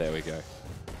 seconds. Yeah, there we go.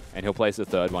 And he'll place a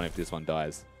 3rd one if this one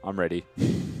dies. I'm ready.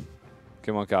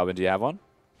 Come on, Carbon, do you have one?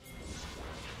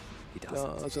 He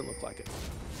doesn't. Doesn't look like it.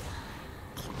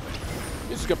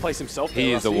 He's just going to place himself there.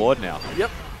 He is a ward now.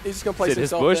 Yep, he's just going to place His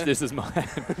himself bush, there. this is mine.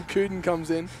 Kuden comes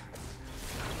in.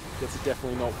 Gets it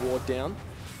definitely not ward down.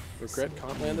 Regret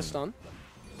can't land the stun.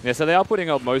 Yeah, so they are putting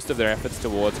up most of their efforts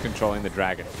towards controlling the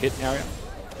dragon pit area.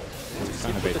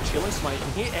 With the chilling smite. You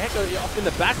can hear Echo off in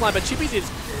the backline, but Chippies is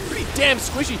pretty damn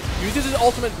squishy. Uses his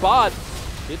ultimate Bard.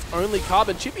 It's only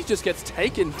Carbon. Chippies just gets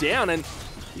taken down, and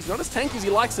he's not as tanky as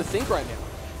he likes to think right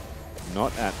now.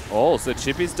 Not at all. So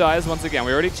Chippies dies once again.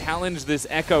 We already challenged this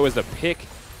Echo as a pick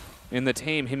in the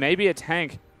team. He may be a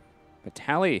tank, but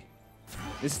Tally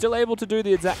is still able to do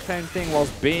the exact same thing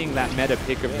whilst being that meta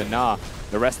pick of the Gnar.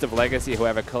 The rest of Legacy,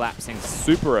 however, collapsing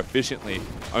super efficiently.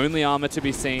 Only armor to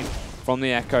be seen from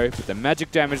the Echo, but the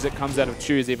magic damage that comes out of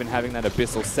Choose, even having that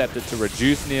Abyssal Scepter to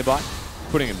reduce nearby,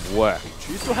 putting in work.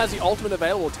 Choose still has the ultimate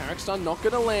available. Tarek Stun not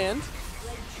going to land.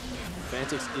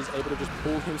 Fantix is able to just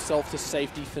pull himself to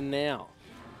safety for now.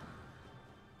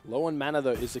 Low on mana,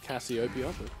 though, is the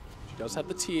Cassiopeia, but she does have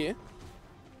the tier.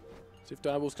 So if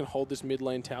Direwolves can hold this mid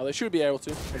lane tower, they should be able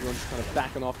to. Everyone's just kind of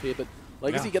backing off here, but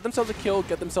Legacy get themselves a kill,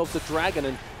 get themselves a dragon,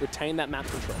 and retain that map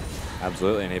control.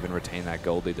 Absolutely, and even retain that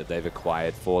gold lead that they've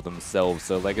acquired for themselves.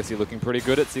 So Legacy looking pretty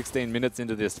good at 16 minutes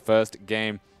into this first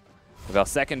game of our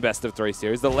second best of 3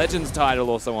 series. The Legends title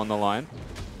also on the line.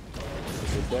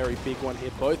 This is a very big one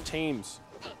here. Both teams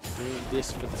doing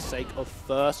this for the sake of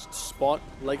first spot.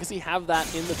 Legacy have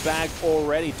that in the bag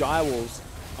already. Direwolves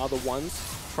are the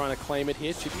ones trying to claim it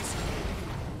here. Chippies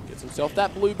gets himself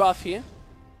that blue buff here.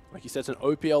 Like you said, it's an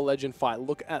OPL Legend fight.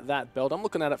 Look at that belt. I'm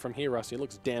looking at it from here, Rusty. It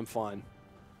looks damn fine.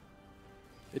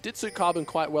 It did suit Carbon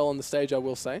quite well on the stage, I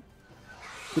will say.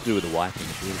 Could do with the wiping.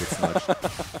 It's a little bit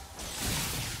smudged.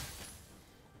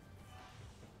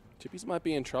 Chippies might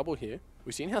be in trouble here.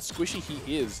 We've seen how squishy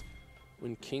he is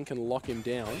when King can lock him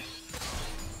down.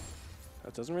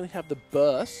 That doesn't really have the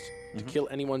burst to kill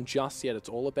anyone just yet. It's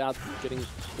all about getting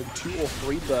maybe 2 or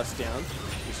 3 bursts down.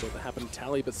 We saw that happen to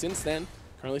Tally, but since then,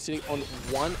 currently sitting on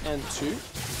 1 and 2 in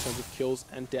terms of kills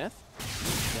and death.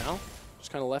 Now,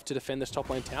 just kind of left to defend this top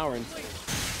lane tower, and I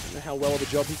don't know how well of a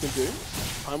job he can do.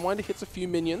 Timewinder hits a few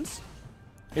minions.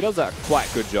 He does a quite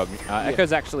good job.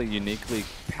 Echo's actually uniquely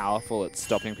powerful at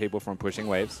stopping people from pushing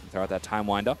waves. Throw out that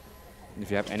Timewinder. And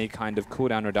if you have any kind of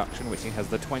cooldown reduction, which he has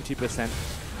the 20%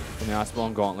 from the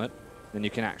Iceborne Gauntlet, then you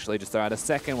can actually just throw out a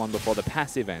second one before the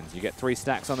passive ends. You get 3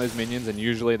 stacks on those minions, and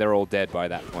usually they're all dead by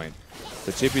that point.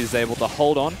 So Chippy is able to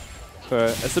hold on for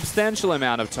a substantial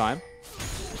amount of time.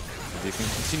 As he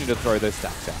can continue to throw those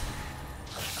stacks out.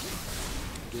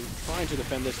 Trying to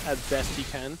defend this as best he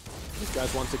can. These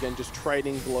guys once again just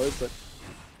trading blows, but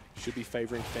should be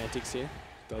favoring Fantix here.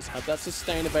 Does have that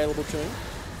sustain available to him.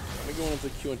 Maybe going into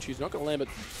the Q and Choose. Not going to land, but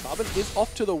Carbon is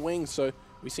off to the wing, so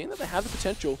we've seen that they have the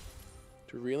potential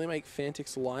to really make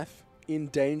Fantix's life in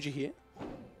danger here.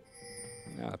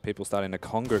 People starting to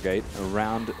congregate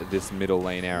around this middle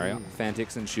lane area.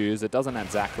 Fantix and Choose. It doesn't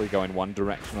exactly go in one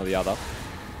direction or the other.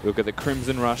 Look at the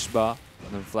Crimson Rush bar,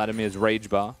 and then Vladimir's Rage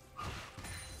bar.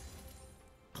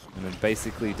 And then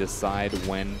basically decide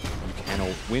when you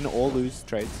can win or lose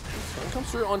trades. One comes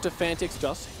through onto Fantix,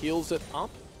 just heals it up.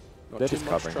 Not They're too just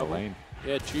much covering trouble. the lane.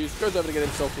 Yeah, Choose goes over to get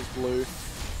himself his blue.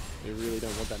 We really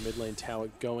don't want that mid lane tower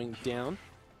going down.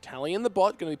 Tally in the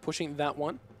bot, going to be pushing that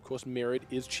one. Of course, mirrored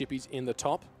is Chippies in the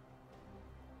top.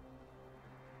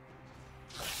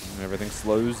 And everything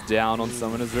slows down on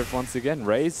Summoner's Rift once again.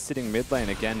 Ray's sitting mid lane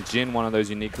again. Jin, one of those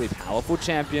uniquely powerful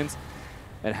champions,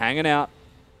 and hanging out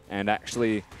and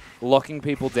actually locking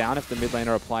people down if the mid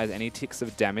laner applies any ticks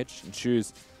of damage. And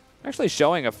Choose actually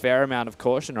showing a fair amount of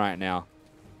caution right now.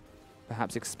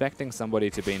 Perhaps expecting somebody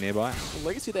to be nearby. In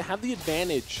Legacy, they have the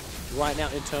advantage right now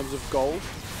in terms of gold.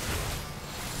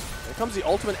 There comes the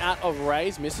ultimate out of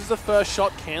Raze. Misses the first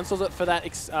shot, cancels it for that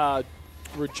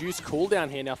reduced cooldown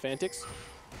here now, Fantix.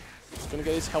 Just going to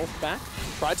get his health back.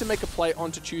 Tried to make a play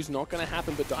onto Choose, not going to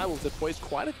happen, but Direwolves, they're poised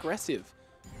quite aggressive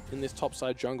in this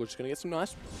topside jungle. Just going to get some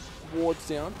nice wards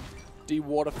down.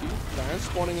 De-ward a few. Baron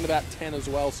spawning in about 10 as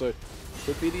well, so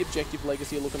could be the objective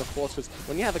Legacy are looking to force, because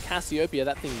when you have a Cassiopeia,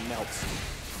 that thing melts.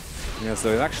 Yeah,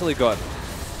 so we've actually got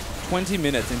 20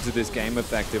 minutes into this game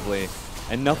effectively,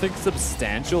 and nothing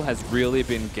substantial has really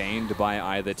been gained by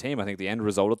either team. I think the end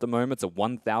result at the moment is a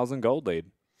 1,000 gold lead.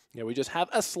 Yeah, we just have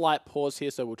a slight pause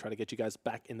here, so we'll try to get you guys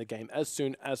back in the game as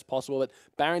soon as possible. But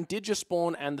Baron did just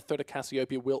spawn, and the threat of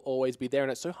Cassiopeia will always be there,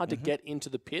 and it's so hard to get into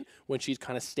the pit when she's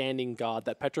kind of standing guard.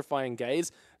 That petrifying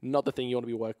gaze, not the thing you want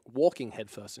to be walking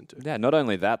headfirst into. Yeah, not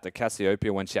only that, the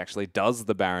Cassiopeia, when she actually does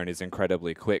the Baron, is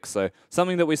incredibly quick. So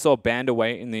something that we saw banned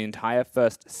away in the entire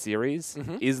first series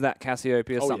is that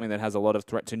Cassiopeia, something that has a lot of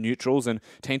threat to neutrals, and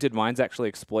Tainted Minds actually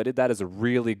exploited that as a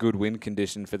really good win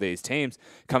condition for these teams.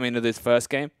 Coming into this first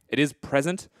game, it is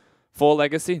present for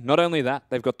Legacy. Not only that,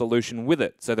 they've got the Lucian with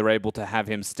it, so they're able to have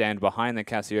him stand behind the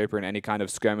Cassiopeia in any kind of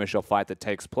skirmish or fight that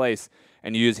takes place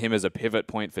and use him as a pivot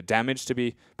point for damage to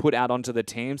be put out onto the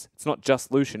teams. It's not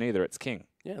just Lucian either, it's King.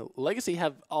 Yeah, Legacy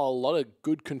have a lot of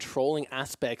good controlling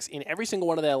aspects in every single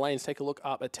one of their lanes. Take a look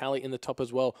up at Tally in the top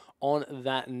as well on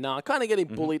that Gnar. Kind of getting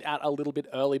bullied out a little bit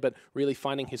early, but really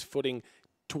finding his footing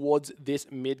towards this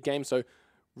mid game. So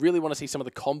Really want to see some of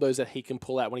the combos that he can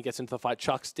pull out when he gets into the fight.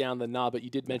 Chucks down the Gnar, but you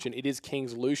did mention it is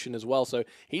King's Lucian as well, so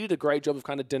he did a great job of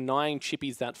kind of denying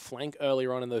Chippies that flank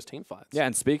earlier on in those team fights. Yeah,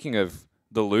 and speaking of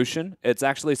the Lucian, it's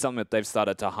actually something that they've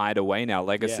started to hide away now.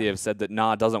 Legacy have said that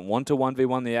Gnar doesn't want to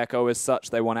 1v1 the Echo as such.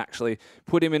 They want to actually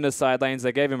put him into side lanes.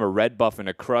 They gave him a red buff and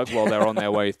a Krug while they're on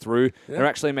their way through. They're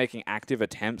actually making active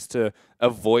attempts to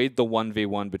avoid the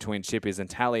 1v1 between Chippies and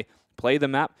Tally. Play the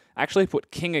map, actually put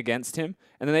King against him,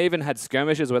 and then they even had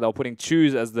skirmishes where they were putting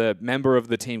Choose as the member of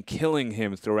the team, killing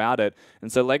him throughout it.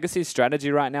 And so Legacy's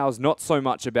strategy right now is not so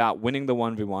much about winning the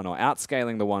 1v1 or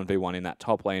outscaling the 1v1 in that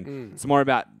top lane. It's more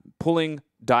about pulling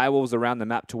Direwolves around the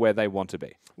map to where they want to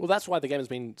be. Well, that's why the game has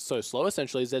been so slow,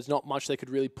 essentially, is there's not much they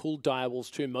could really pull Direwolves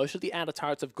to. Most of the outer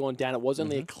turrets have gone down. It was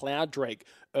only a Cloud Drake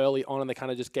early on, and they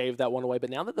kind of just gave that one away.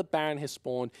 But now that the Baron has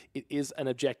spawned, it is an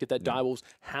objective that Direwolves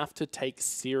have to take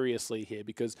seriously here,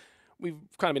 because we've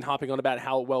kind of been harping on about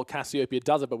how well Cassiopeia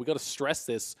does it, but we've got to stress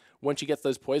this. When she gets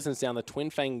those poisons down, the Twin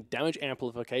Fang damage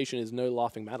amplification is no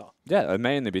laughing matter. Yeah, it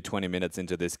may only be 20 minutes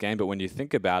into this game, but when you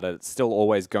think about it, it's still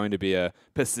always going to be a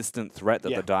persistent threat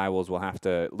that the Direwolves will have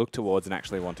to look towards and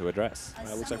actually want to address.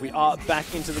 Looks like we are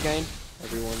back into the game.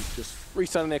 Everyone just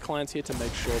restarting their clients here to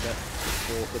make sure that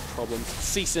all the problems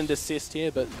cease and desist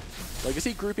here, but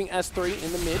Legacy grouping S3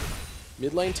 in the mid.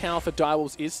 Mid lane tower for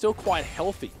Direwolves is still quite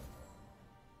healthy.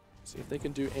 See if they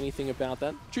can do anything about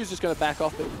that. Choose just going to back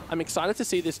off, but I'm excited to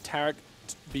see this Taric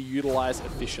be utilized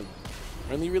efficiently.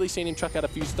 Only really seen him chuck out a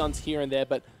few stunts here and there,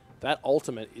 but that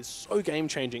ultimate is so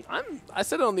game-changing. I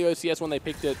said it on the OCS when they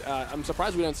picked it. I'm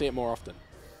surprised we don't see it more often.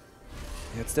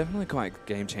 Yeah, it's definitely quite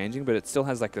game-changing, but it still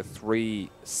has like a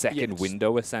 3-second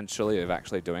window, essentially, of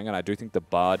actually doing it. I do think the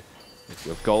Bard, if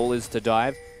your goal is to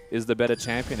dive, is the better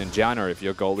champion, and Janna, if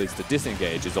your goal is to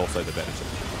disengage, is also the better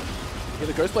champion. Yeah,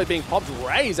 the Ghost Blade being popped.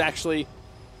 Ray's actually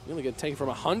really going to take it from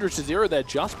 100 to 0 there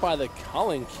just by the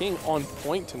Culling. King on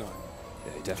point tonight.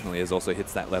 Yeah, he definitely is. Also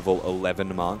hits that level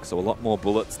 11 mark, so a lot more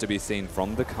bullets to be seen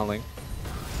from the Culling.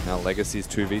 Now Legacy's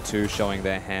 2v2 showing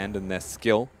their hand and their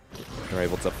skill. They're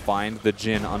able to find the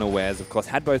Jhin unawares. Of course,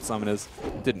 had both summoners,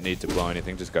 didn't need to blow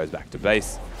anything, just goes back to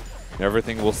base.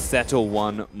 Everything will settle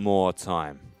one more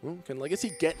time. Can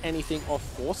Legacy get anything off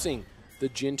forcing the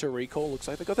Jhin to recall? Looks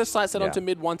like they got their sight set onto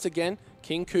mid once again.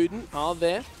 King Kuden are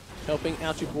there, helping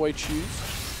out your boy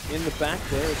Choose. In the back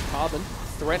there is Carbon,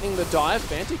 threatening the dive.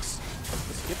 Fantix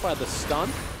is hit by the stun.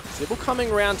 Sybil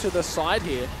coming around to the side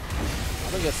here.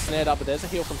 Carbon gets snared up, but there's a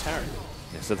heal from Taric.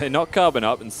 Yeah, so they knocked Carbon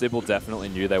up, and Sybil definitely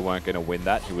knew they weren't going to win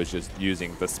that. He was just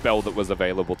using the spell that was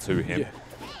available to him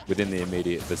within the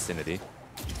immediate vicinity.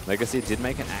 Legacy did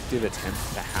make an active attempt,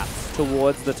 perhaps,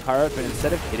 towards the turret, but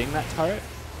instead of hitting that turret,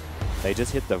 they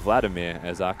just hit the Vladimir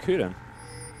as Kuden.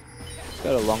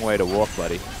 Got a long way to walk,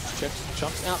 buddy.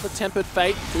 Chucks out the Tempered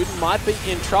Fate. Kuden might be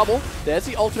in trouble. There's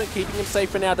the ultimate keeping him safe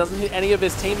for now. Doesn't hit any of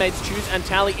his teammates. Choose and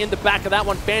Tally in the back of that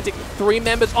one. Fantic, 3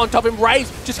 members on top of him.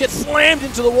 Raze just gets slammed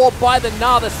into the wall by the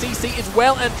Gnar. The CC is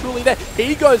well and truly there.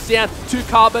 He goes down to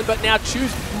Carbon, but now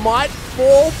Choose might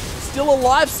fall. Still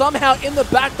alive somehow in the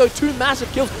back, though. 2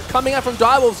 massive kills coming out from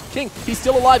Direwolves. King, he's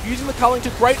still alive, using the culling to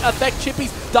great effect.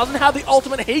 Chippies doesn't have the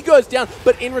ultimate. He goes down,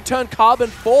 but in return, Carbon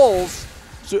falls.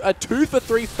 So a 2 for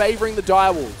 3 favoring the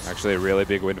Direwolves. Actually, a really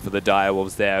big win for the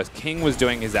Direwolves there. King was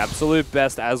doing his absolute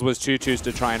best, as was Choo-Choo's,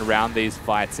 to try and round these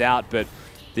fights out, but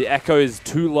the Echo's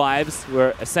 2 lives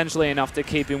were essentially enough to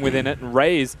keep him within it, and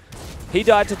Raze, he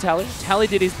died to Tally. Tally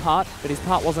did his part, but his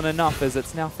part wasn't enough, as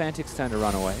it's now Fantic's turn to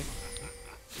run away.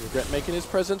 Regret making his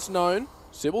presence known.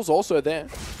 Sybil's also there.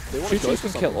 They want to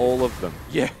can kill all of them.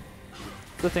 Yeah.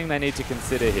 The thing they need to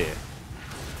consider here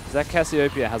is that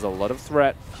Cassiopeia has a lot of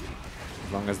threat,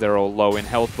 as long as they're all low in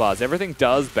health bars. Everything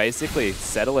does basically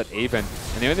settle it even.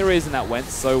 And the only reason that went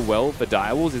so well for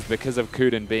Direwolves is because of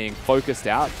Kuden being focused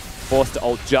out, forced to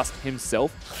ult just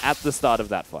himself at the start of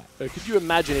that fight. Could you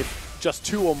imagine if just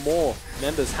 2 or more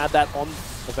members had that on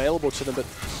available to them? But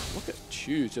look at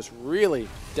Choose just really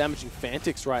damaging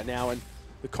Fantix right now, and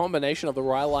the combination of the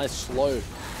Rylai's slow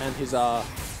and his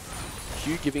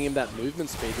Q giving him that movement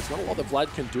speed. There's not a lot that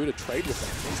Vlad can do to trade with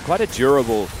that. He's quite a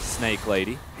durable Snake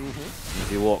Lady. As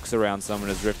he walks around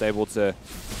Summoner's Rift, able to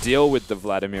deal with the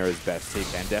Vladimir as best he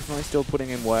can. Definitely still putting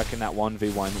in work in that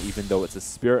 1v1, even though it's a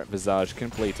Spirit Visage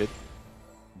completed.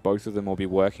 Both of them will be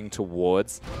working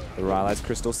towards the Rylai's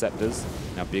Crystal Scepters.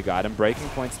 Now big item breaking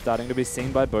points starting to be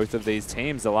seen by both of these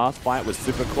teams. The last fight was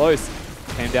super close.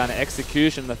 Came down to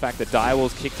execution. The fact that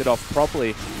Direwolves kicked it off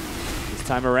properly this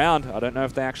time around. I don't know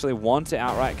if they actually want to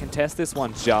outright contest this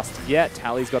one just yet.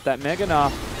 Tally's got that Mega Gnar.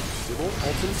 Sybil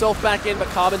ults himself back in, but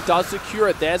Carbon does secure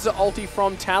it. There's the ulti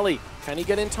from Tally. Can he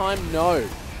get in time? No.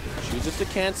 Chooses to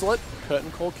cancel it.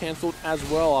 Curtain Call cancelled as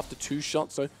well after 2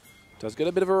 shots, so does get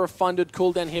a bit of a refunded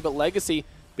cooldown here, but Legacy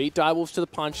beat Direwolves to the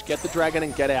punch, get the Dragon,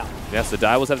 and get out. Yes, the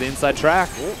Direwolves have the inside track.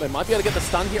 Oh, they might be able to get the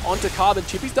stun here onto Carbon.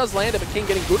 Chippies does land it, but King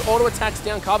getting good auto attacks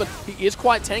down Carbon. He is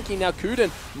quite tanky. Now Kuden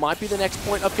might be the next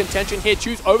point of contention here.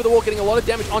 Choose over the wall, getting a lot of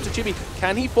damage onto Chippy.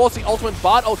 Can he force the ultimate?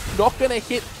 Bard ult not going to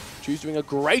hit. Choose doing a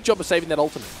great job of saving that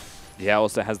ultimate. Yeah,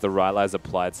 also has the Rylai's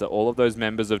applied, so all of those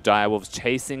members of Direwolves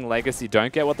chasing Legacy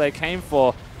don't get what they came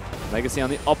for. Legacy on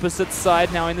the opposite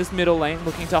side now in this middle lane,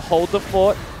 looking to hold the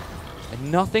fort.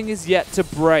 And nothing is yet to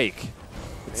break.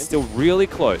 It's still really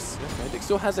close. Fnatic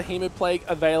still has a Hemo Plague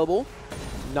available.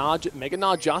 Mega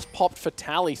Gnar just popped for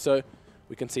Tally, so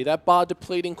we can see that Bard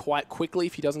depleting quite quickly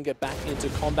if he doesn't get back into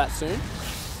combat soon.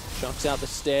 Chucks out the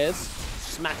stairs,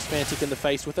 smacks Fnatic in the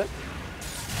face with it.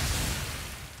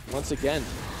 Once again,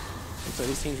 so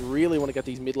these teams really want to get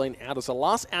these mid lane outers. The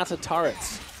last outer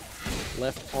turrets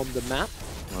left on the map.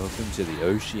 Welcome to the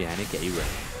Oceanic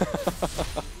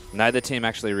A-Ray. Neither team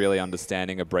actually really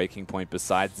understanding a breaking point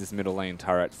besides this middle lane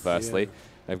turret, firstly. Yeah.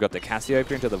 They've got the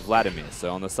Cassiopeia into the Vladimir,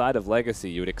 so on the side of Legacy,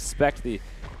 you would expect the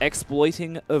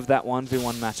exploiting of that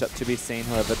 1v1 matchup to be seen.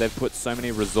 However, they've put so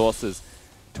many resources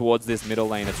towards this middle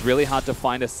lane. It's really hard to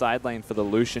find a side lane for the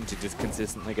Lucian to just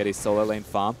consistently get his solo lane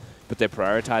farm, but they're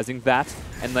prioritizing that.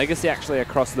 And Legacy actually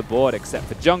across the board, except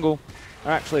for jungle,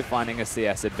 are actually finding a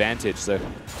CS advantage. So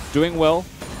doing well,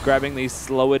 grabbing these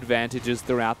slow advantages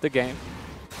throughout the game,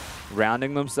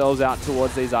 rounding themselves out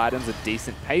towards these items at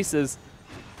decent paces.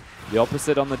 The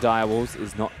opposite on the Direwolves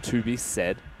is not to be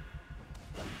said.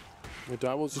 The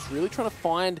Direwolves just really trying to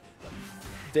find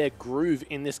their groove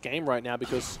in this game right now,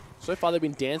 because so far they've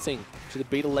been dancing to the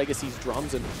beat of Legacy's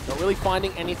drums and not really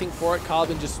finding anything for it.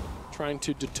 Carbon just trying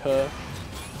to deter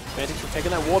Fnatic from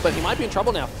taking that ward, but he might be in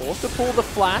trouble now. Forced to pull the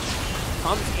flash,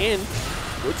 comes in,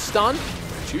 good stun.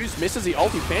 Choose misses the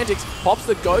ulti. Fnatic pops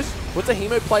the ghost, puts a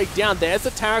Hemo Plague down. There's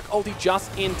the Taric ulti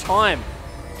just in time.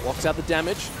 Blocks out the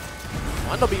damage.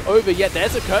 Might not be over yet.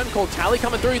 There's a curtain call. Tally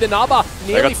coming through. The Naba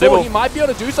nearly full. He might be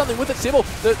able to do something with it. Sybil,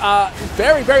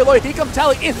 very, very low. Here comes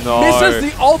Tally in. No. Misses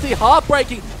the ulti.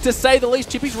 Heartbreaking, to say the least.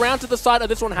 Chippy's round to the side.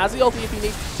 This one has the ulti if he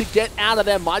needs to get out of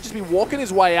there. Might just be walking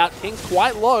his way out. King's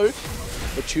quite low.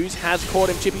 But Choose has caught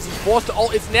him. Chippy's forced to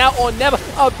ult. It's now or never.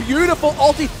 A beautiful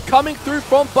ulti coming through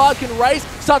from Bard. Can Raze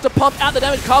start to pump out the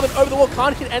damage. Carbon over the wall.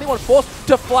 Can't hit anyone. Forced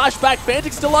to flash back.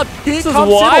 Fnatic's still up. Here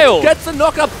comes Sybil. Gets the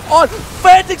knock up on.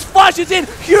 Fnatic flashes in.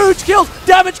 Huge kills.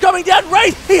 Damage coming down.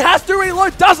 Raze, he has to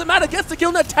reload. Doesn't matter. Gets the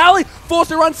kill. Now Tally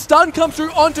forced to run. Stun comes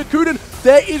through onto Kuden.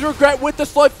 There is regret with the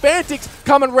slow. Fnatic's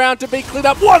coming round to be cleared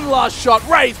up. One last shot.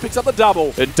 Raze picks up the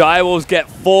double. The Direwolves get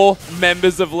 4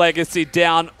 members of Legacy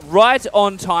down right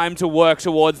on time to work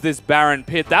towards this Baron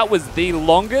pit. That was the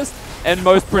longest and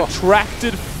most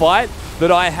protracted fight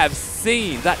that I have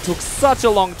seen. That took such a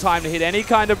long time to hit any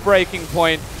kind of breaking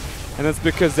point, and it's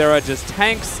because there are just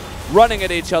tanks running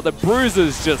at each other,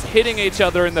 bruisers just hitting each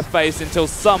other in the face until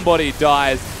somebody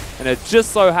dies. And it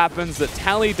just so happens that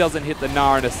Tally doesn't hit the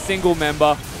Gnar in a single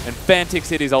member, and Fnatic's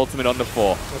hit his ultimate on the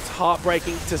 4. It's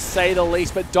heartbreaking to say the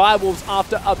least, but Direwolves,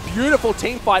 after a beautiful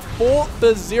team fight,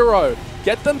 4-0,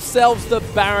 get themselves the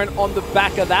Baron on the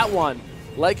back of that one.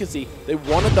 Legacy, they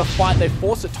wanted the fight, they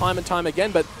forced it time and time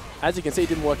again, but as you can see, it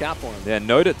didn't work out for them. Yeah,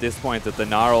 note at this point that the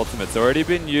Gnar ultimate's already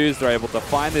been used. They're able to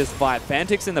find this fight.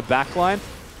 Fnatic's in the backline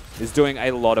is doing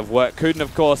a lot of work. Kuden,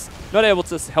 of course, not able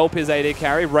to help his AD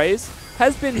carry. Raze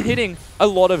has been hitting a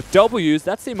lot of Ws.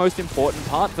 That's the most important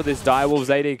part for this Direwolves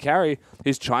AD carry.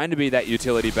 He's trying to be that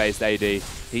utility-based AD.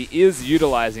 He is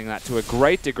utilizing that to a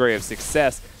great degree of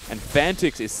success, and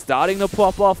Fnatic is starting to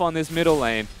pop off on this middle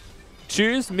lane.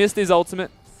 Choose missed his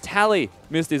ultimate. Tally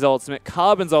missed his ultimate.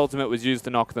 Carbon's ultimate was used to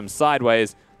knock them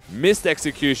sideways. Missed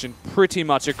execution pretty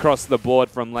much across the board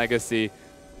from Legacy.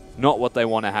 Not what they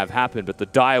want to have happen, but the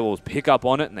Direwolves pick up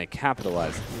on it and they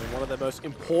capitalize. One of the most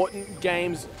important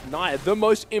games, the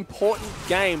most important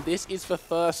game. This is for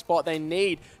first spot. They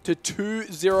need to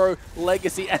 2-0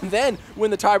 Legacy and then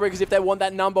win the tiebreakers if they want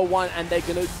that #1, and they're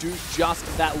going to do just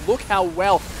that. Look how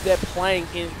well they're playing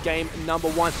in game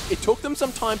 #1. It took them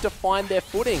some time to find their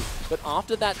footing, but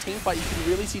after that team fight, you can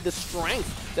really see the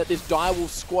strength that this Direwolves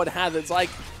squad has. It's like,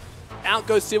 out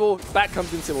goes Sybil, back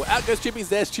comes in Sybil. Out goes Chippies,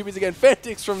 there's Chippies again.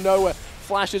 Fnatic's from nowhere,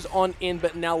 flashes on in,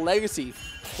 but now Legacy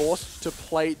forced to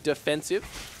play defensive.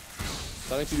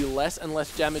 Starting to do less and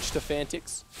less damage to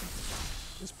Fnatic's.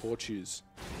 This poor Choose.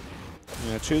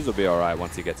 Yeah, Choose will be alright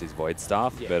once he gets his Void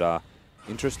Staff, yeah. But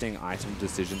interesting item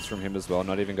decisions from him as well.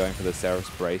 Not even going for the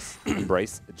Seraph's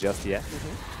Embrace just yet.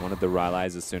 Wanted the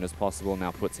Rylai's as soon as possible,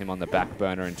 now puts him on the back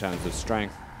burner in terms of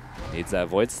strength. Needs that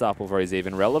Void Staff before he's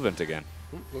even relevant again.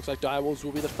 Looks like Direwolves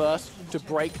will be the first to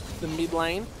break the mid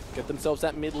lane, get themselves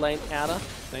that mid lane outer.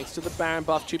 Thanks to the Baron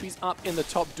buff, Chippy's up in the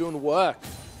top doing work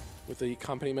with the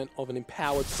accompaniment of an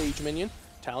empowered siege minion.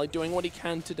 Tally doing what he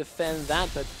can to defend that,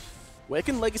 but where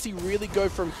can Legacy really go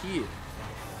from here?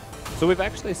 So we've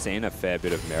actually seen a fair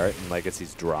bit of merit in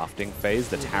Legacy's drafting phase.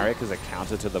 The Taric as a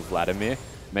counter to the Vladimir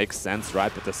makes sense,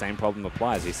 right? But the same problem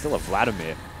applies. He's still a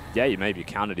Vladimir. Yeah, you maybe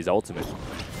countered his ultimate.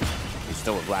 He's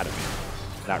still a Vladimir.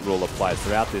 That rule applies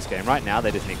throughout this game. Right now,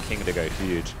 they just need King to go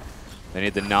huge. They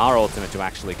need the Gnar ultimate to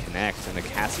actually connect and the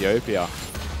Cassiopeia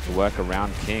to work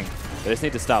around King. They just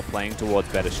need to start playing towards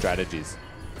better strategies.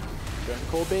 Curtain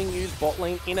Call being used, bot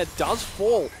lane inner does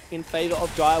fall in favor of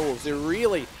Direwolves. They're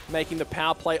really making the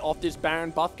power play off this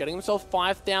Baron buff, getting themselves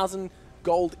 5,000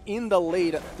 gold in the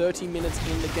lead at 30 minutes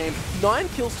in the game. 9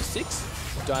 kills to 6.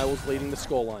 Direwolves leading the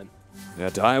scoreline. Yeah,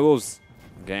 Direwolves,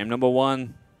 game number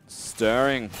 1,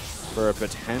 stirring for a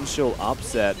potential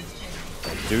upset.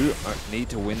 They do need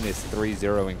to win this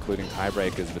 3-0, including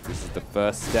tiebreakers, but this is the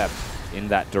first step in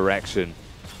that direction.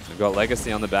 They've got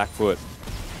Legacy on the back foot.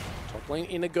 Top lane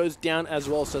inner goes down as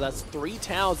well, so that's 3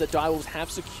 towers that Direwolves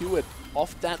have secured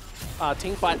off that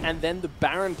team fight, and then the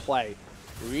Baron play.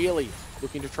 Really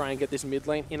looking to try and get this mid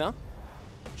lane inner.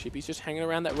 Chippy's just hanging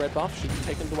around that red buff, should be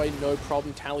taken away no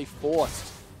problem. Tally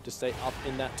forced to stay up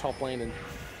in that top lane and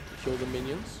kill the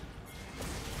minions.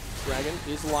 Dragon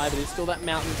is alive, it is still that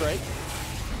Mountain Drake.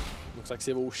 Looks like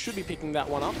Sybil should be picking that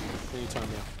one up anytime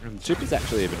now. Chippy's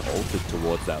actually even altered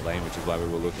towards that lane, which is why we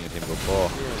were looking at him before.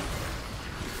 Yeah.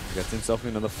 He gets himself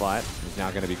into the fight. He's now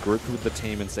going to be grouped with the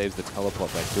team and saves the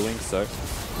teleport by doing so.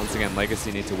 Once again,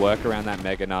 Legacy need to work around that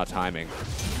Mega Gnar timing.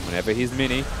 Whenever he's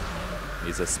mini,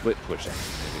 he's a split pusher.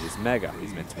 Whenever he's Mega,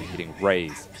 he's meant to be hitting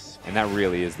Raze. And that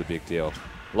really is the big deal.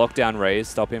 Lockdown Raze,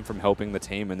 stop him from helping the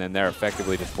team, and then they're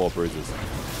effectively just 4 bruises.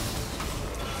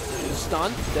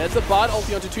 Stun. There's the Bud,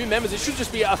 ulti onto 2 members. It should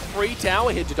just be a free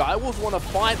tower here. Do Direwolves want to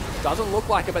fight? Doesn't look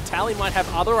like it, but Tally might have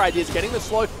other ideas. Getting the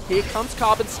slow. Here comes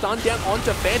Carbon, stun down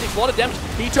onto Fantix. A lot of damage.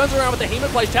 He turns around with the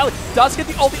Hemoplage. Tally does hit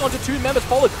the ulti onto 2 members,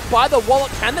 followed by the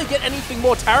Wallet. Can they get anything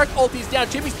more? Taric ulti's down.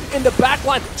 Chippy's in the back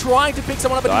line, trying to pick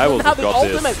someone up, but he doesn't have the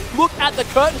ultimate. Look at the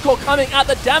Curtain Call coming at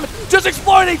the damage. Just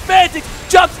exploding. Fantix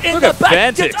jumps in the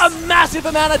back. Gets a massive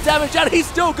amount of damage, and he's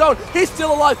still going. He's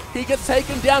still alive. He gets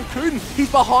taken down. Kuden,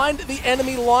 he's behind the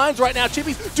enemy lines right now.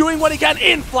 Chippy's doing what he can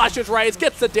in flashes Raze,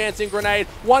 gets the dancing grenade,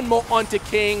 one more onto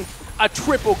King, a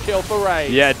triple kill for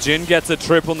Raze. Yeah, Jin gets a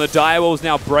triple, and the Direwolves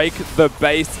now break the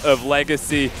base of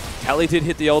Legacy. Kelly did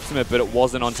hit the ultimate, but it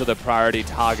wasn't onto the priority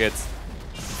targets.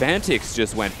 Fantix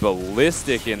just went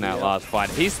ballistic in that last fight.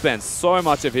 He spent so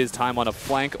much of his time on a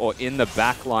flank or in the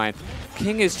back line.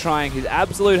 King is trying his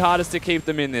absolute hardest to keep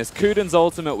them in this. Kuden's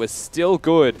ultimate was still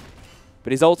good,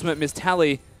 but his ultimate missed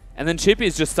Tally. And then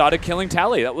Chippy's just started killing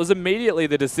Tally. That was immediately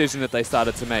the decision that they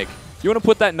started to make. You want to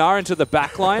put that Gnar into the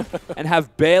backline and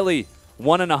have barely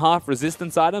 1.5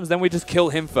 resistance items, then we just kill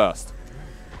him first.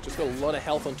 Just got a lot of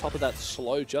health on top of that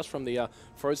slow just from the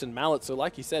Frozen Mallet. So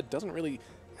like you said, doesn't really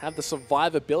have the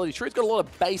survivability. Sure, he's got a lot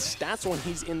of base stats when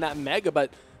he's in that Mega,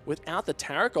 but without the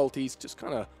Taric ult, he's just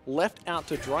kind of left out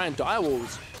to dry. And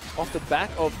Direwolves, off the back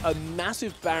of a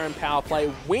massive Baron power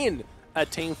play, win a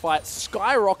team fight,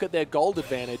 skyrocket their gold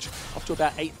advantage up to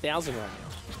about 8,000 right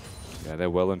now. Yeah, they're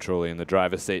well and truly in the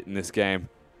driver's seat in this game.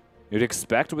 You'd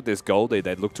expect with this gold lead,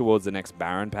 they'd look towards the next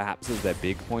Baron perhaps as their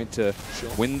big point to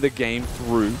win the game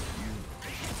through.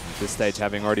 At this stage,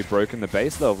 having already broken the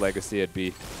base though of Legacy, it'd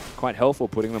be quite helpful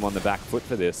putting them on the back foot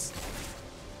for this.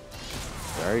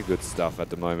 Very good stuff at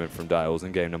the moment from Dials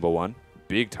in game number 1.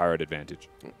 Big turret advantage.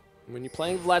 When you're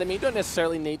playing Vladimir, you don't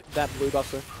necessarily need that blue buff,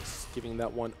 so giving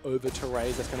that one over to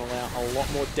Raze. That's going to allow a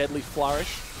lot more Deadly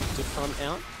Flourish to come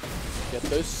out. Get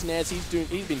those snares. He's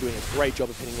been doing a great job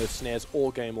of hitting those snares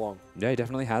all game long. Yeah, he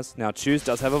definitely has. Now, Choose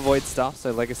does have a Void Staff,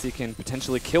 so Legacy can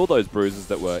potentially kill those bruises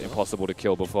that were impossible to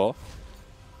kill before.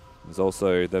 There's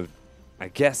also the, I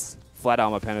guess, flat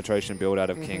armor penetration build out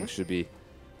of King should be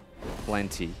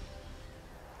plenty.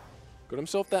 Got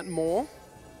himself that more.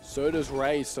 So does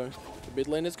Raze, so the mid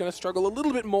laner is going to struggle a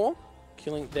little bit more,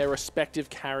 killing their respective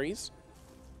carries.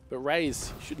 But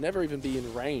Raze should never even be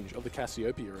in range of the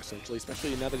Cassiopeia, essentially,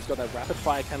 especially now that he's got that rapid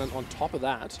fire cannon on top of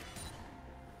that.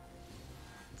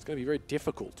 It's going to be very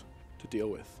difficult to deal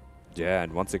with. Yeah,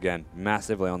 and once again,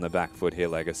 massively on the back foot here,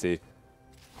 Legacy.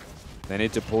 They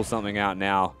need to pull something out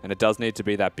now, and it does need to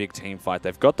be that big team fight.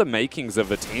 They've got the makings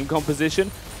of a team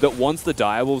composition that wants the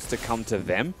Direwolves to come to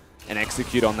them and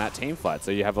execute on that team fight.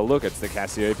 So you have a look, it's the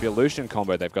Cassiopeia Lucian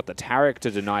combo. They've got the Taric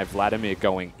to deny Vladimir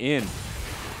going in.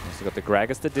 Also got the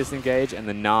Gragas to disengage and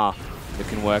the Gnar that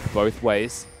can work both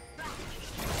ways.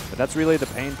 But that's really the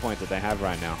pain point that they have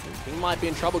right now. King might be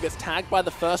in trouble, gets tagged by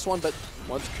the first one, but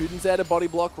once Kuden's there to body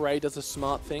block, Ray does a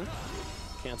smart thing.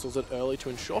 Cancels it early to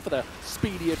ensure for the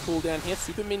speedier cooldown here.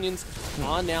 Super Minions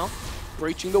are now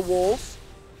breaching the walls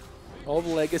of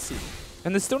Legacy.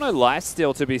 And there's still no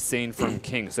lifesteal to be seen from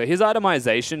King. So his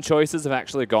itemization choices have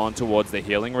actually gone towards the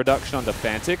healing reduction on the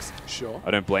Fantix. Sure.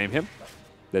 I don't blame him.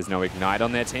 There's no Ignite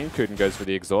on their team. Kuden goes for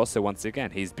the exhaust. So once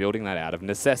again, he's building that out of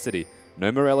necessity.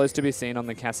 No Morellos to be seen on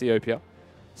the Cassiopeia.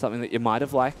 Something that you might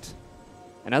have liked.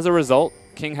 And as a result,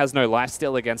 King has no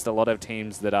lifesteal against a lot of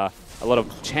teams that are, a lot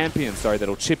of champions, sorry,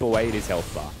 that'll chip away at his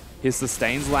health bar. His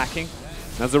sustain's lacking.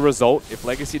 And as a result, if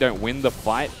Legacy don't win the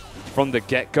fight from the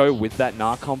get-go with that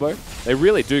Gnar combo, they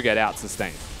really do get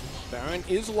out-sustained. Baron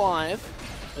is live,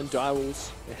 and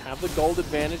Direwolves, they have the gold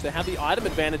advantage, they have the item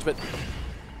advantage, but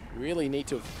really need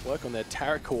to work on their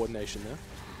turret coordination there.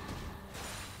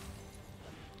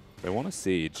 They want to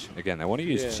siege. Again, they want to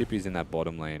use chippies in that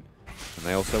bottom lane. And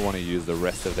they also want to use the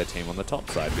rest of their team on the top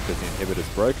side because the inhibitor's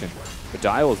broken. But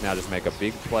Direwolves now just make a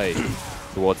big play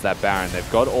towards that Baron.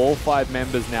 They've got all 5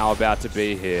 members now about to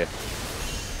be here.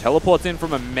 Teleports in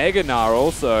from a Mega Gnar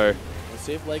also. Let's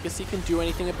see if Legacy can do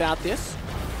anything about this.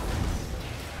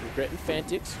 Regret and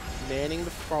Fantix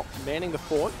manning the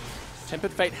fort.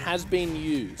 Tempered Fate has been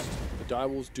used. The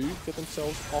Direwolves do get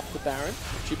themselves off the Baron.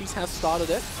 Chippies has started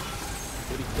it.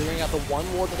 They'll be clearing out the one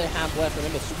ward that they have left.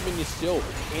 Remember, Super Minions still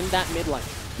in that mid lane.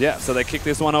 Yeah, so they kick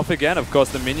this one off again. Of course,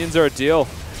 the minions are a deal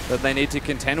that they need to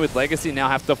contend with. Legacy now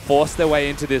have to force their way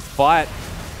into this fight.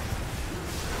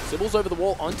 Sybil's over the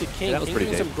wall onto King. Yeah, that was King pretty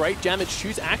doing deep. some great damage.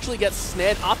 Shoes actually gets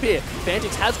snared up here.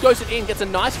 Fantix has ghosted in, gets a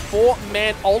nice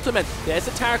 4-man ultimate. There's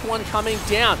the Taric one coming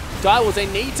down. Direwolves,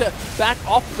 they need to back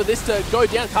off for this to go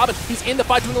down. Carbon, he's in the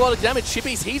fight doing a lot of damage.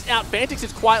 Chippies, he's out. Fantix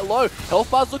is quite low.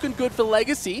 Health bar's looking good for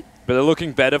Legacy. But they're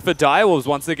looking better for Direwolves.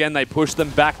 Once again, they push them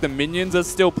back. The minions are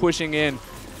still pushing in.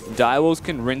 Direwolves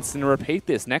can rinse and repeat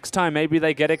this. Next time, maybe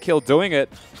they get a kill doing it.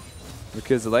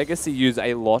 Because Legacy use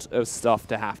a lot of stuff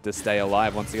to have to stay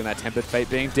alive. Once again, that Tempered Fate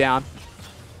being down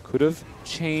could have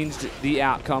changed the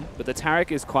outcome. But the Taric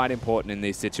is quite important in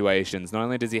these situations. Not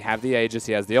only does he have the Aegis,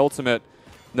 he has the ultimate.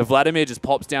 The Vladimir just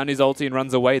pops down his ulti and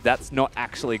runs away. That's not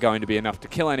actually going to be enough to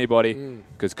kill anybody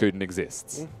because Kuden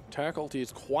exists. Taric ulti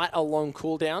is quite a long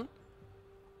cooldown.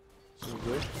 So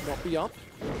will not be up.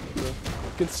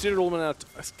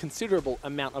 Considerable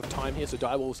amount of time here. So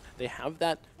Direwolves, they have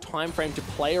that time frame to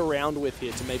play around with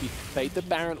here to maybe fade the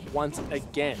Baron once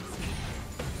again.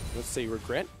 Let's see,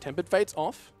 Regret. Tempered Fate's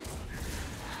off.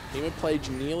 Demon Plage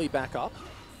nearly back up.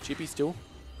 Chippy still.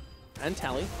 And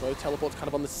Tally. Both teleports kind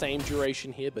of on the same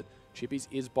duration here, but Chippy's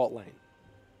is bot lane.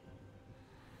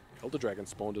 Elder Dragon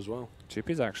spawned as well.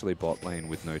 Chippy's actually bot lane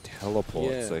with no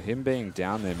teleport, Yeah. so him being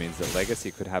down there means that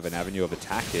Legacy could have an avenue of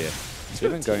attack here. He's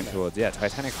even going towards,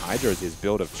 Titanic Hydra is his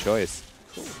build of choice.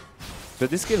 Cool.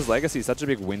 But this gives Legacy such a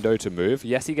big window to move.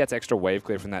 Yes, he gets extra wave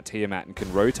clear from that Tiamat and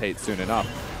can rotate soon enough.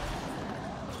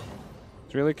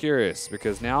 It's really curious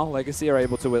because now Legacy are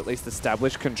able to at least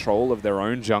establish control of their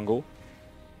own jungle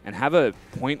and have a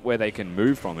point where they can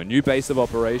move from. A new base of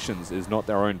operations is not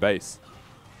their own base.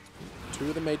 2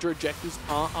 of the major objectives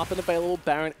are up and available.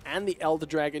 Baron and the Elder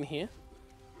Dragon here.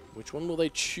 Which one will they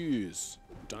choose?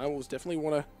 Direwolves definitely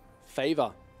want to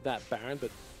favor that Baron,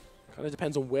 but kind of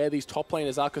depends on where these top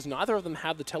laners are because neither of them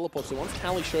have the teleport. So once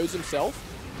Tally shows himself,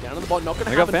 down on the bot, not going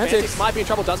to happen. Fantix might be in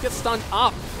trouble, does get stunned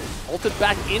up. Altered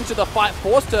back into the fight,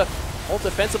 forced to ult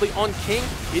defensively on King.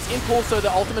 Is in pull, so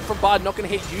the ultimate from Bard not going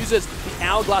to hit. Uses the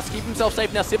Hourglass, keep himself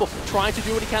safe. Now Sybil trying to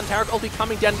do what he can. Taric ulti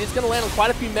coming down. It is going to land on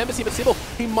quite a few members here, but Sybil,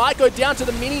 he might go down to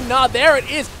the mini. Nah, there it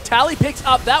is. Tally picks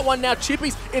up that one. Now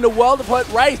Chippy's in a world of hurt.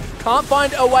 Raze can't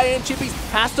find a way in. Chippies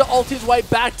has to ult his way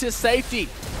back to safety.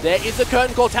 There is the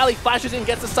curtain call. Tally flashes in,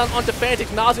 gets the stun onto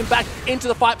Fantix. Nars him back into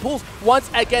the fight. Pulls once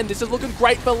again. This is looking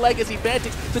great for Legacy.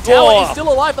 Fantix, the tower is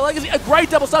still alive for Legacy. A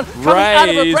great double stun coming out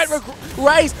of Regret.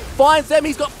 Raze finds them.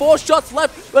 He's got 4 shots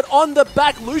left, but on the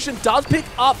back, Lucian does pick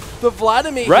up the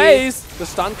Vladimir. Raze! The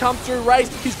stun comes through Raze.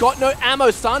 He's got no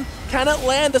ammo. Stun can it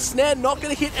land? The snare not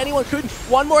going to hit anyone. Couldn't.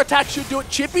 One more attack should do it.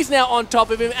 Chippy's now on top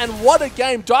of him, and what a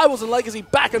game. Direwolves and Legacy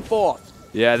back and forth.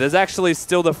 Yeah, there's actually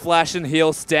still the flash and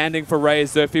heal standing for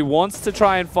Raze, so if he wants to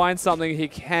try and find something, he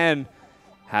can.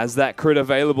 Has that crit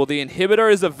available. The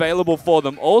inhibitor is available for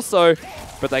them also,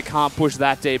 but they can't push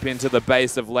that deep into the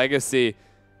base of Legacy.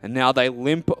 And now they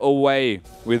limp away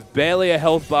with barely a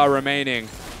health bar remaining.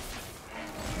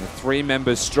 The 3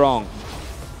 members strong.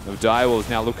 The Direwolves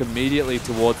now look immediately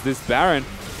towards this Baron.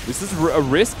 This is a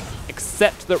risk,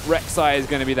 except that Rek'Sai is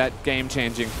going to be that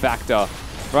game-changing factor.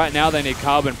 Right now, they need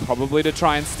Carbon probably to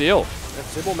try and steal. And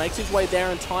Sybil makes his way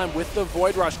there in time with the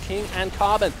Void Rush. King and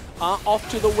Carbon are off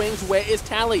to the wings. Where is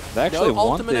Tally? They actually No want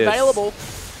ultimate this. available.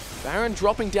 Baron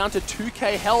dropping down to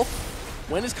 2k health.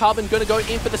 When is Carbon going to go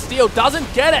in for the steal?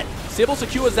 Doesn't get it. Sybil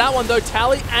secures that one though.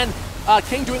 Tally and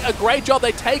King doing a great job.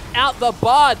 They take out the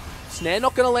Bard. Snare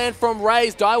not going to land from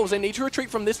Raze. Direwolves, they need to retreat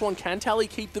from this one. Can Tally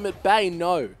keep them at bay?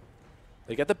 No.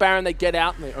 They get the Baron, they get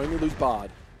out, and they only lose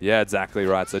Bard. Yeah, exactly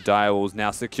right. So Direwolves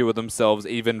now secure themselves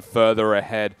even further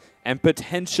ahead, and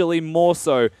potentially more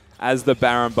so as the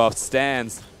Baron buff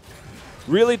stands.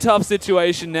 Really tough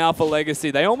situation now for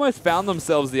Legacy. They almost found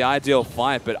themselves the ideal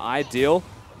fight, but ideal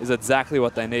is exactly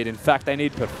what they need. In fact, they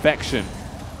need perfection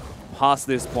past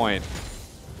this point.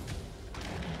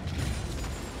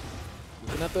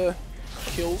 Looking at the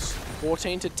kills,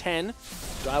 14 to 10.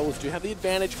 Direwolves do have the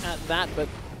advantage at that, but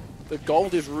the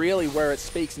gold is really where it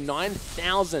speaks.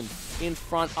 9,000 in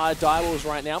front are Direwolves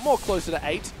right now, more closer to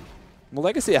 8. Well,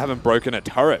 Legacy haven't broken a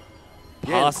turret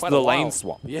past quite the a while. lane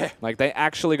swap. Yeah. Like, they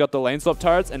actually got the lane swap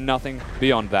turrets and nothing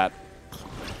beyond that.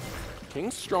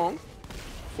 King's strong.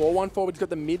 4-1 forward, he's got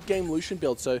the mid-game Lucian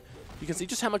build, so you can see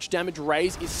just how much damage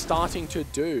Raze is starting to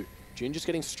do. Jin just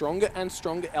getting stronger and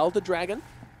stronger. Elder Dragon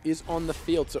is on the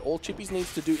field, so all Chippies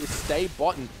needs to do is stay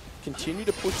bot and continue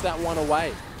to push that one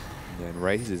away. Yeah, and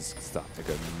Raze is starting to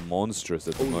go monstrous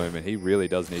at the moment. He really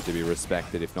does need to be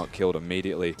respected, if not killed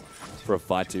immediately, for a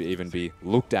fight to even be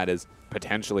looked at as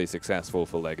potentially successful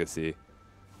for Legacy.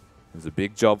 There's a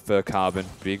big job for Carbon,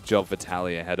 big job for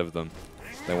Tally ahead of them.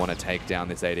 They want to take down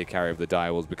this AD carry of the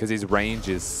Direwolves because his range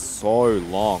is so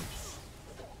long.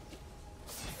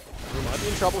 He might be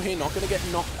in trouble here, not going to get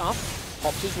knocked up.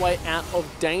 Pops his way out of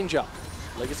danger.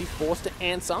 Legacy forced to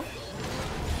answer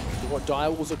to what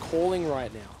Direwolves are calling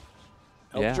right now.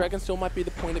 Elder Yeah. Dragon still might be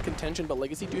the point of contention, but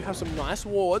Legacy do have some nice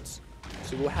wards,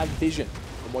 so we'll have vision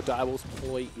on what Direwolves'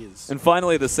 ploy is. And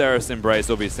finally, the Ceres Embrace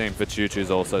will be seen for Choo-Choo's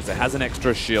also, so has an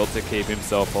extra shield to keep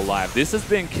himself alive. This has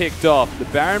been kicked off. The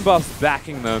Baron buff's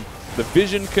backing them. The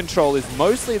vision control is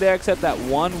mostly there, except that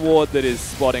one ward that is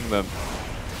spotting them.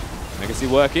 Legacy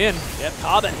work in. Yep,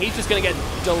 Carbon, he's just going to get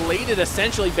deleted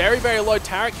essentially. Very, very low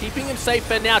turret, keeping him safe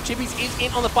for now. Chippies is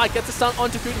in on the fight, gets the stun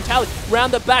onto Coot and Tally.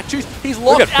 Round the back, Choose. He's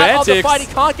locked out of the fight.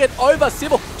 He can't get over.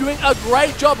 Sybil doing a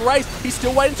great job. Raze, he's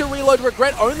still waiting to reload.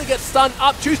 Regret only gets stunned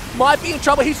up. Choose might be in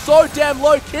trouble. He's so damn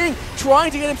low. King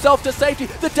trying to get himself to safety.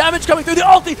 The damage coming through the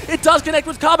ulti. It does connect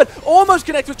with Carbon. Almost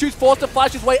connects with Choose. Forced to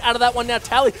flash his way out of that one now.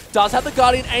 Tally does have the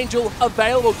Guardian Angel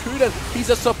available. Kuden, he's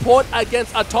a support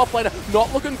against a top laner.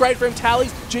 Not looking great for him.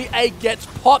 Tally's GA gets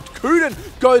popped. Kuden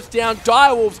goes down.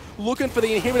 Direwolves looking for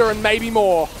the inhibitor and maybe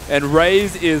more. And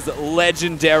Raze is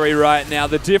legendary right now.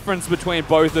 The difference between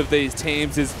both of these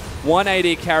teams is one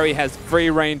AD carry has free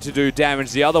reign to do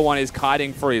damage. The other one is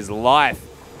kiting for his life.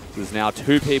 There's now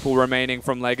 2 people remaining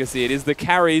from Legacy. It is the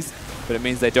carries, but it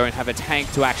means they don't have a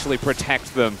tank to actually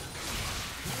protect them.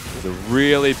 It's a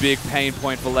really big pain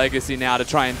point for Legacy now to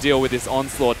try and deal with this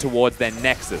onslaught towards their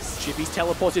Nexus. Chippies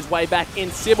teleports his way back in.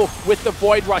 Sybil with the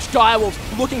Void Rush.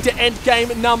 Direwolves looking to end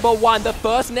game number 1. The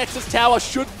first Nexus tower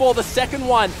should fall. The second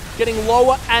one getting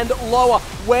lower and lower.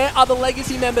 Where are the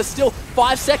Legacy members still?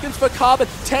 5 seconds for Carbon,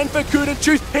 10 for Kuden.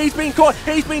 Choose. He's been caught.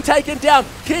 He's been taken down.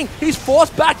 King, he's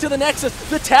forced back to the Nexus.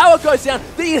 The tower goes down.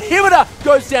 The inhibitor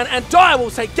goes down. And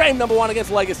Direwolves take game number 1 against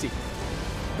Legacy.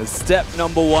 The step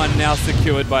number 1 now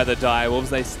secured by the Direwolves.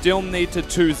 They still need to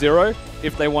 2-0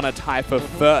 if they want to tie for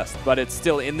first, but it's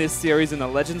still in this series in the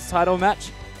Legends title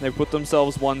match. They put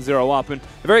themselves 1-0 up, and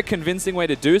a very convincing way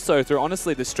to do so through,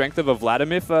 honestly, the strength of a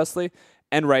Vladimir firstly,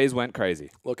 and Raze went crazy.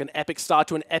 Look, an epic start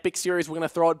to an epic series. We're going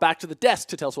to throw it back to the desk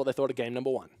to tell us what they thought of game number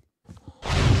 1.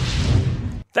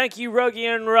 Thank you, Rogie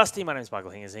and Rusty. My name is Michael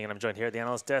Hingersing, and I'm joined here at the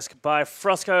analyst desk by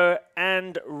Frosco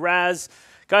and Raz.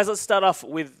 Guys, let's start off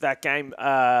with that game.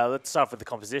 Let's start off with the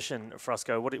composition.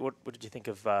 Frosco, what did you think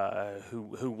of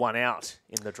who won out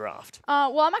in the draft?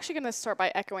 Well, I'm actually going to start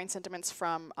by echoing sentiments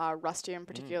from Rusty in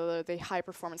particular, the high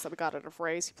performance that we got out of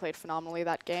Raze. He played phenomenally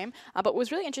that game. But what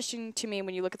was really interesting to me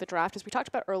when you look at the draft is we talked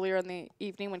about earlier in the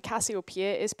evening when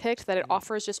Cassiopeia is picked that it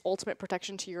offers just ultimate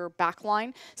protection to your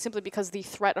backline simply because the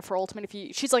threat of her ultimate,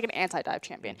 she's like an anti-dive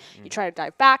champion. You try to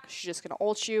dive back, she's just going to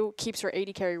ult you, keeps her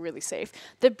AD carry really safe.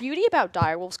 The beauty about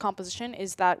Direwolves composition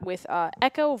is that with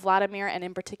Echo, Vladimir, and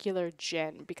in particular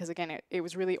Jin, because again, it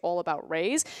was really all about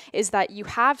Raze, is that you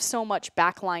have so much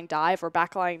backline dive or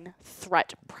backline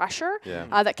threat pressure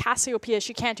that Cassiopeia,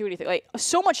 she can't do anything. Like,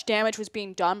 so much damage was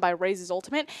being done by Raze's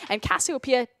ultimate, and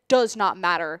Cassiopeia does not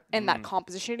matter in that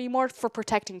composition anymore for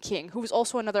protecting King, who was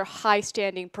also another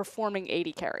high-standing, performing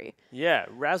AD carry. Yeah,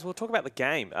 Raz, we'll talk about the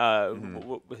game.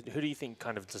 Who do you think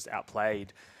kind of just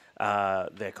outplayed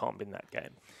their comp in that game?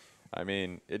 I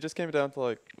mean, it just came down to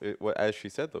like what, as she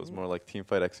said, those more like team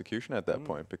fight execution at that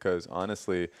point. Because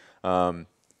honestly,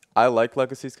 I like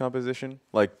Legacy's composition.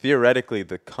 Like theoretically,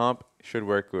 the comp should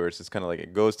work where it's just kind of like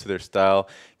it goes to their style.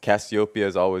 Cassiopeia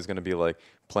is always going to be like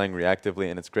playing reactively,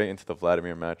 and it's great into the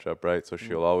Vladimir matchup, right? So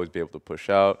she'll always be able to push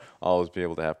out, always be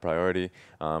able to have priority.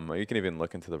 You can even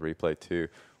look into the replay too,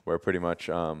 where pretty much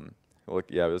look.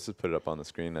 Yeah, let's just put it up on the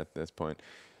screen at this point.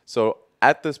 So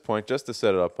at this point, just to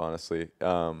set it up, honestly.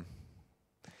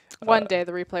 One day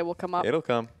the replay will come up. It'll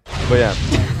come. But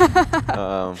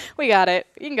yeah. We got it.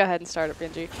 You can go ahead and start it,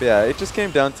 Benji. Yeah, it just came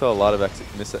down to a lot of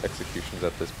missed executions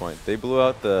at this point. They blew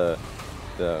out the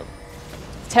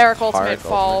Tarek ultimate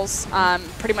falls,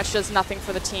 pretty much does nothing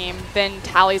for the team. Then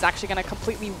Tally's actually going to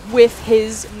completely whiff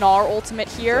his Gnar ultimate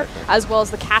here, as well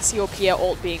as the Cassiopeia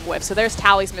ult being whiffed. So there's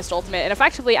Tally's missed ultimate. And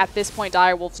effectively, at this point,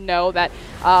 Direwolves know that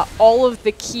all of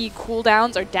the key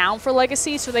cooldowns are down for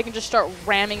Legacy, so they can just start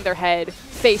ramming their head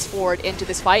face forward into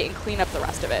this fight and clean up the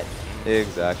rest of it.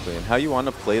 Exactly. And how you want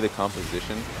to play the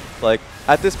composition, like,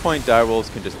 at this point,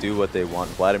 Direwolves can just do what they want.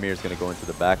 Vladimir's going to go into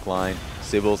the back line.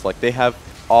 Sibyl's, like, they have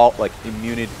all like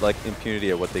impunity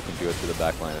at what they can do to the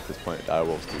back line at this point.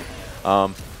 Direwolves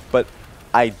do. But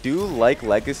I do like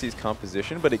Legacy's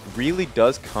composition, but it really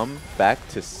does come back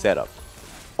to setup,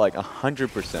 like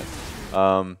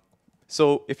 100%.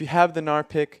 So if you have the Gnar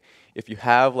pick, if you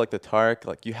have like the Tarek,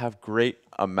 like you have great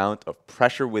amount of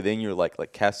pressure within your like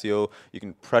Cassio, you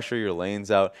can pressure your lanes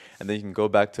out, and then you can go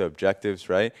back to objectives,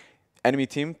 right? Enemy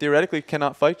team theoretically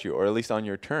cannot fight you, or at least on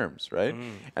your terms, right?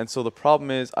 And so the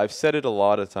problem is, I've said it a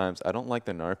lot of times, I don't like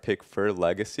the Gnar pick for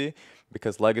Legacy,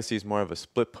 because Legacy is more of a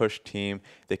split push team.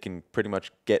 They can pretty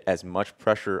much get as much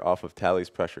pressure off of Tally's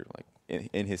pressure, like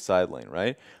in his side lane,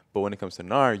 right? But when it comes to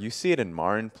Gnar, you see it in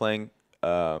Marin playing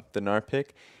the Gnar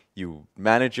pick. You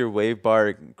manage your wave bar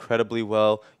incredibly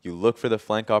well. You look for the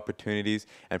flank opportunities,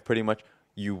 and pretty much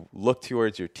you look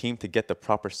towards your team to get the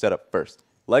proper setup first.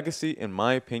 Legacy, in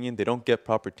my opinion, they don't get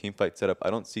proper team fight setup. I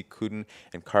don't see Kuden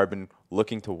and Carbon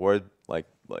looking toward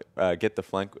get the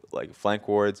flank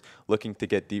wards, looking to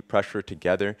get deep pressure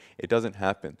together. It doesn't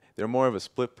happen. They're more of a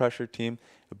split pressure team,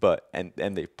 but and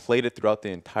they played it throughout the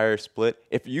entire split.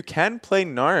 If you can play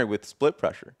Gnar with split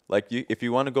pressure, like if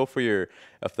you want to go for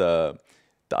the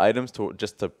items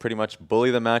to pretty much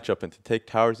bully the matchup and to take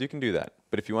towers, you can do that.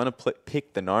 But if you want to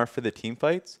pick the Gnar for the team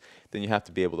fights, then you have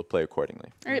to be able to play accordingly.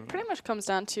 It pretty much comes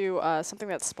down to something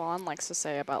that Spawn likes to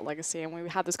say about Legacy, and we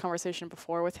had this conversation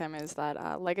before with him, is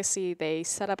that Legacy, they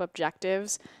set up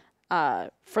objectives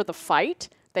for the fight.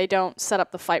 They don't set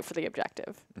up the fight for the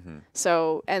objective.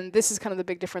 So, and this is kind of the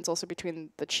big difference also between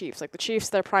the Chiefs. Like the Chiefs,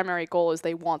 their primary goal is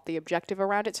they want the objective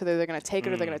around it, so they're going to take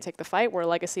it or they're going to take the fight, where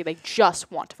Legacy, they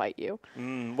just want to fight you.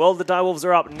 Well, the Direwolves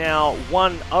are up now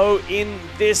 1-0 in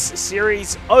this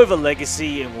series over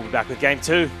Legacy, and we'll be back with Game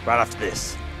 2 right after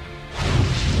this.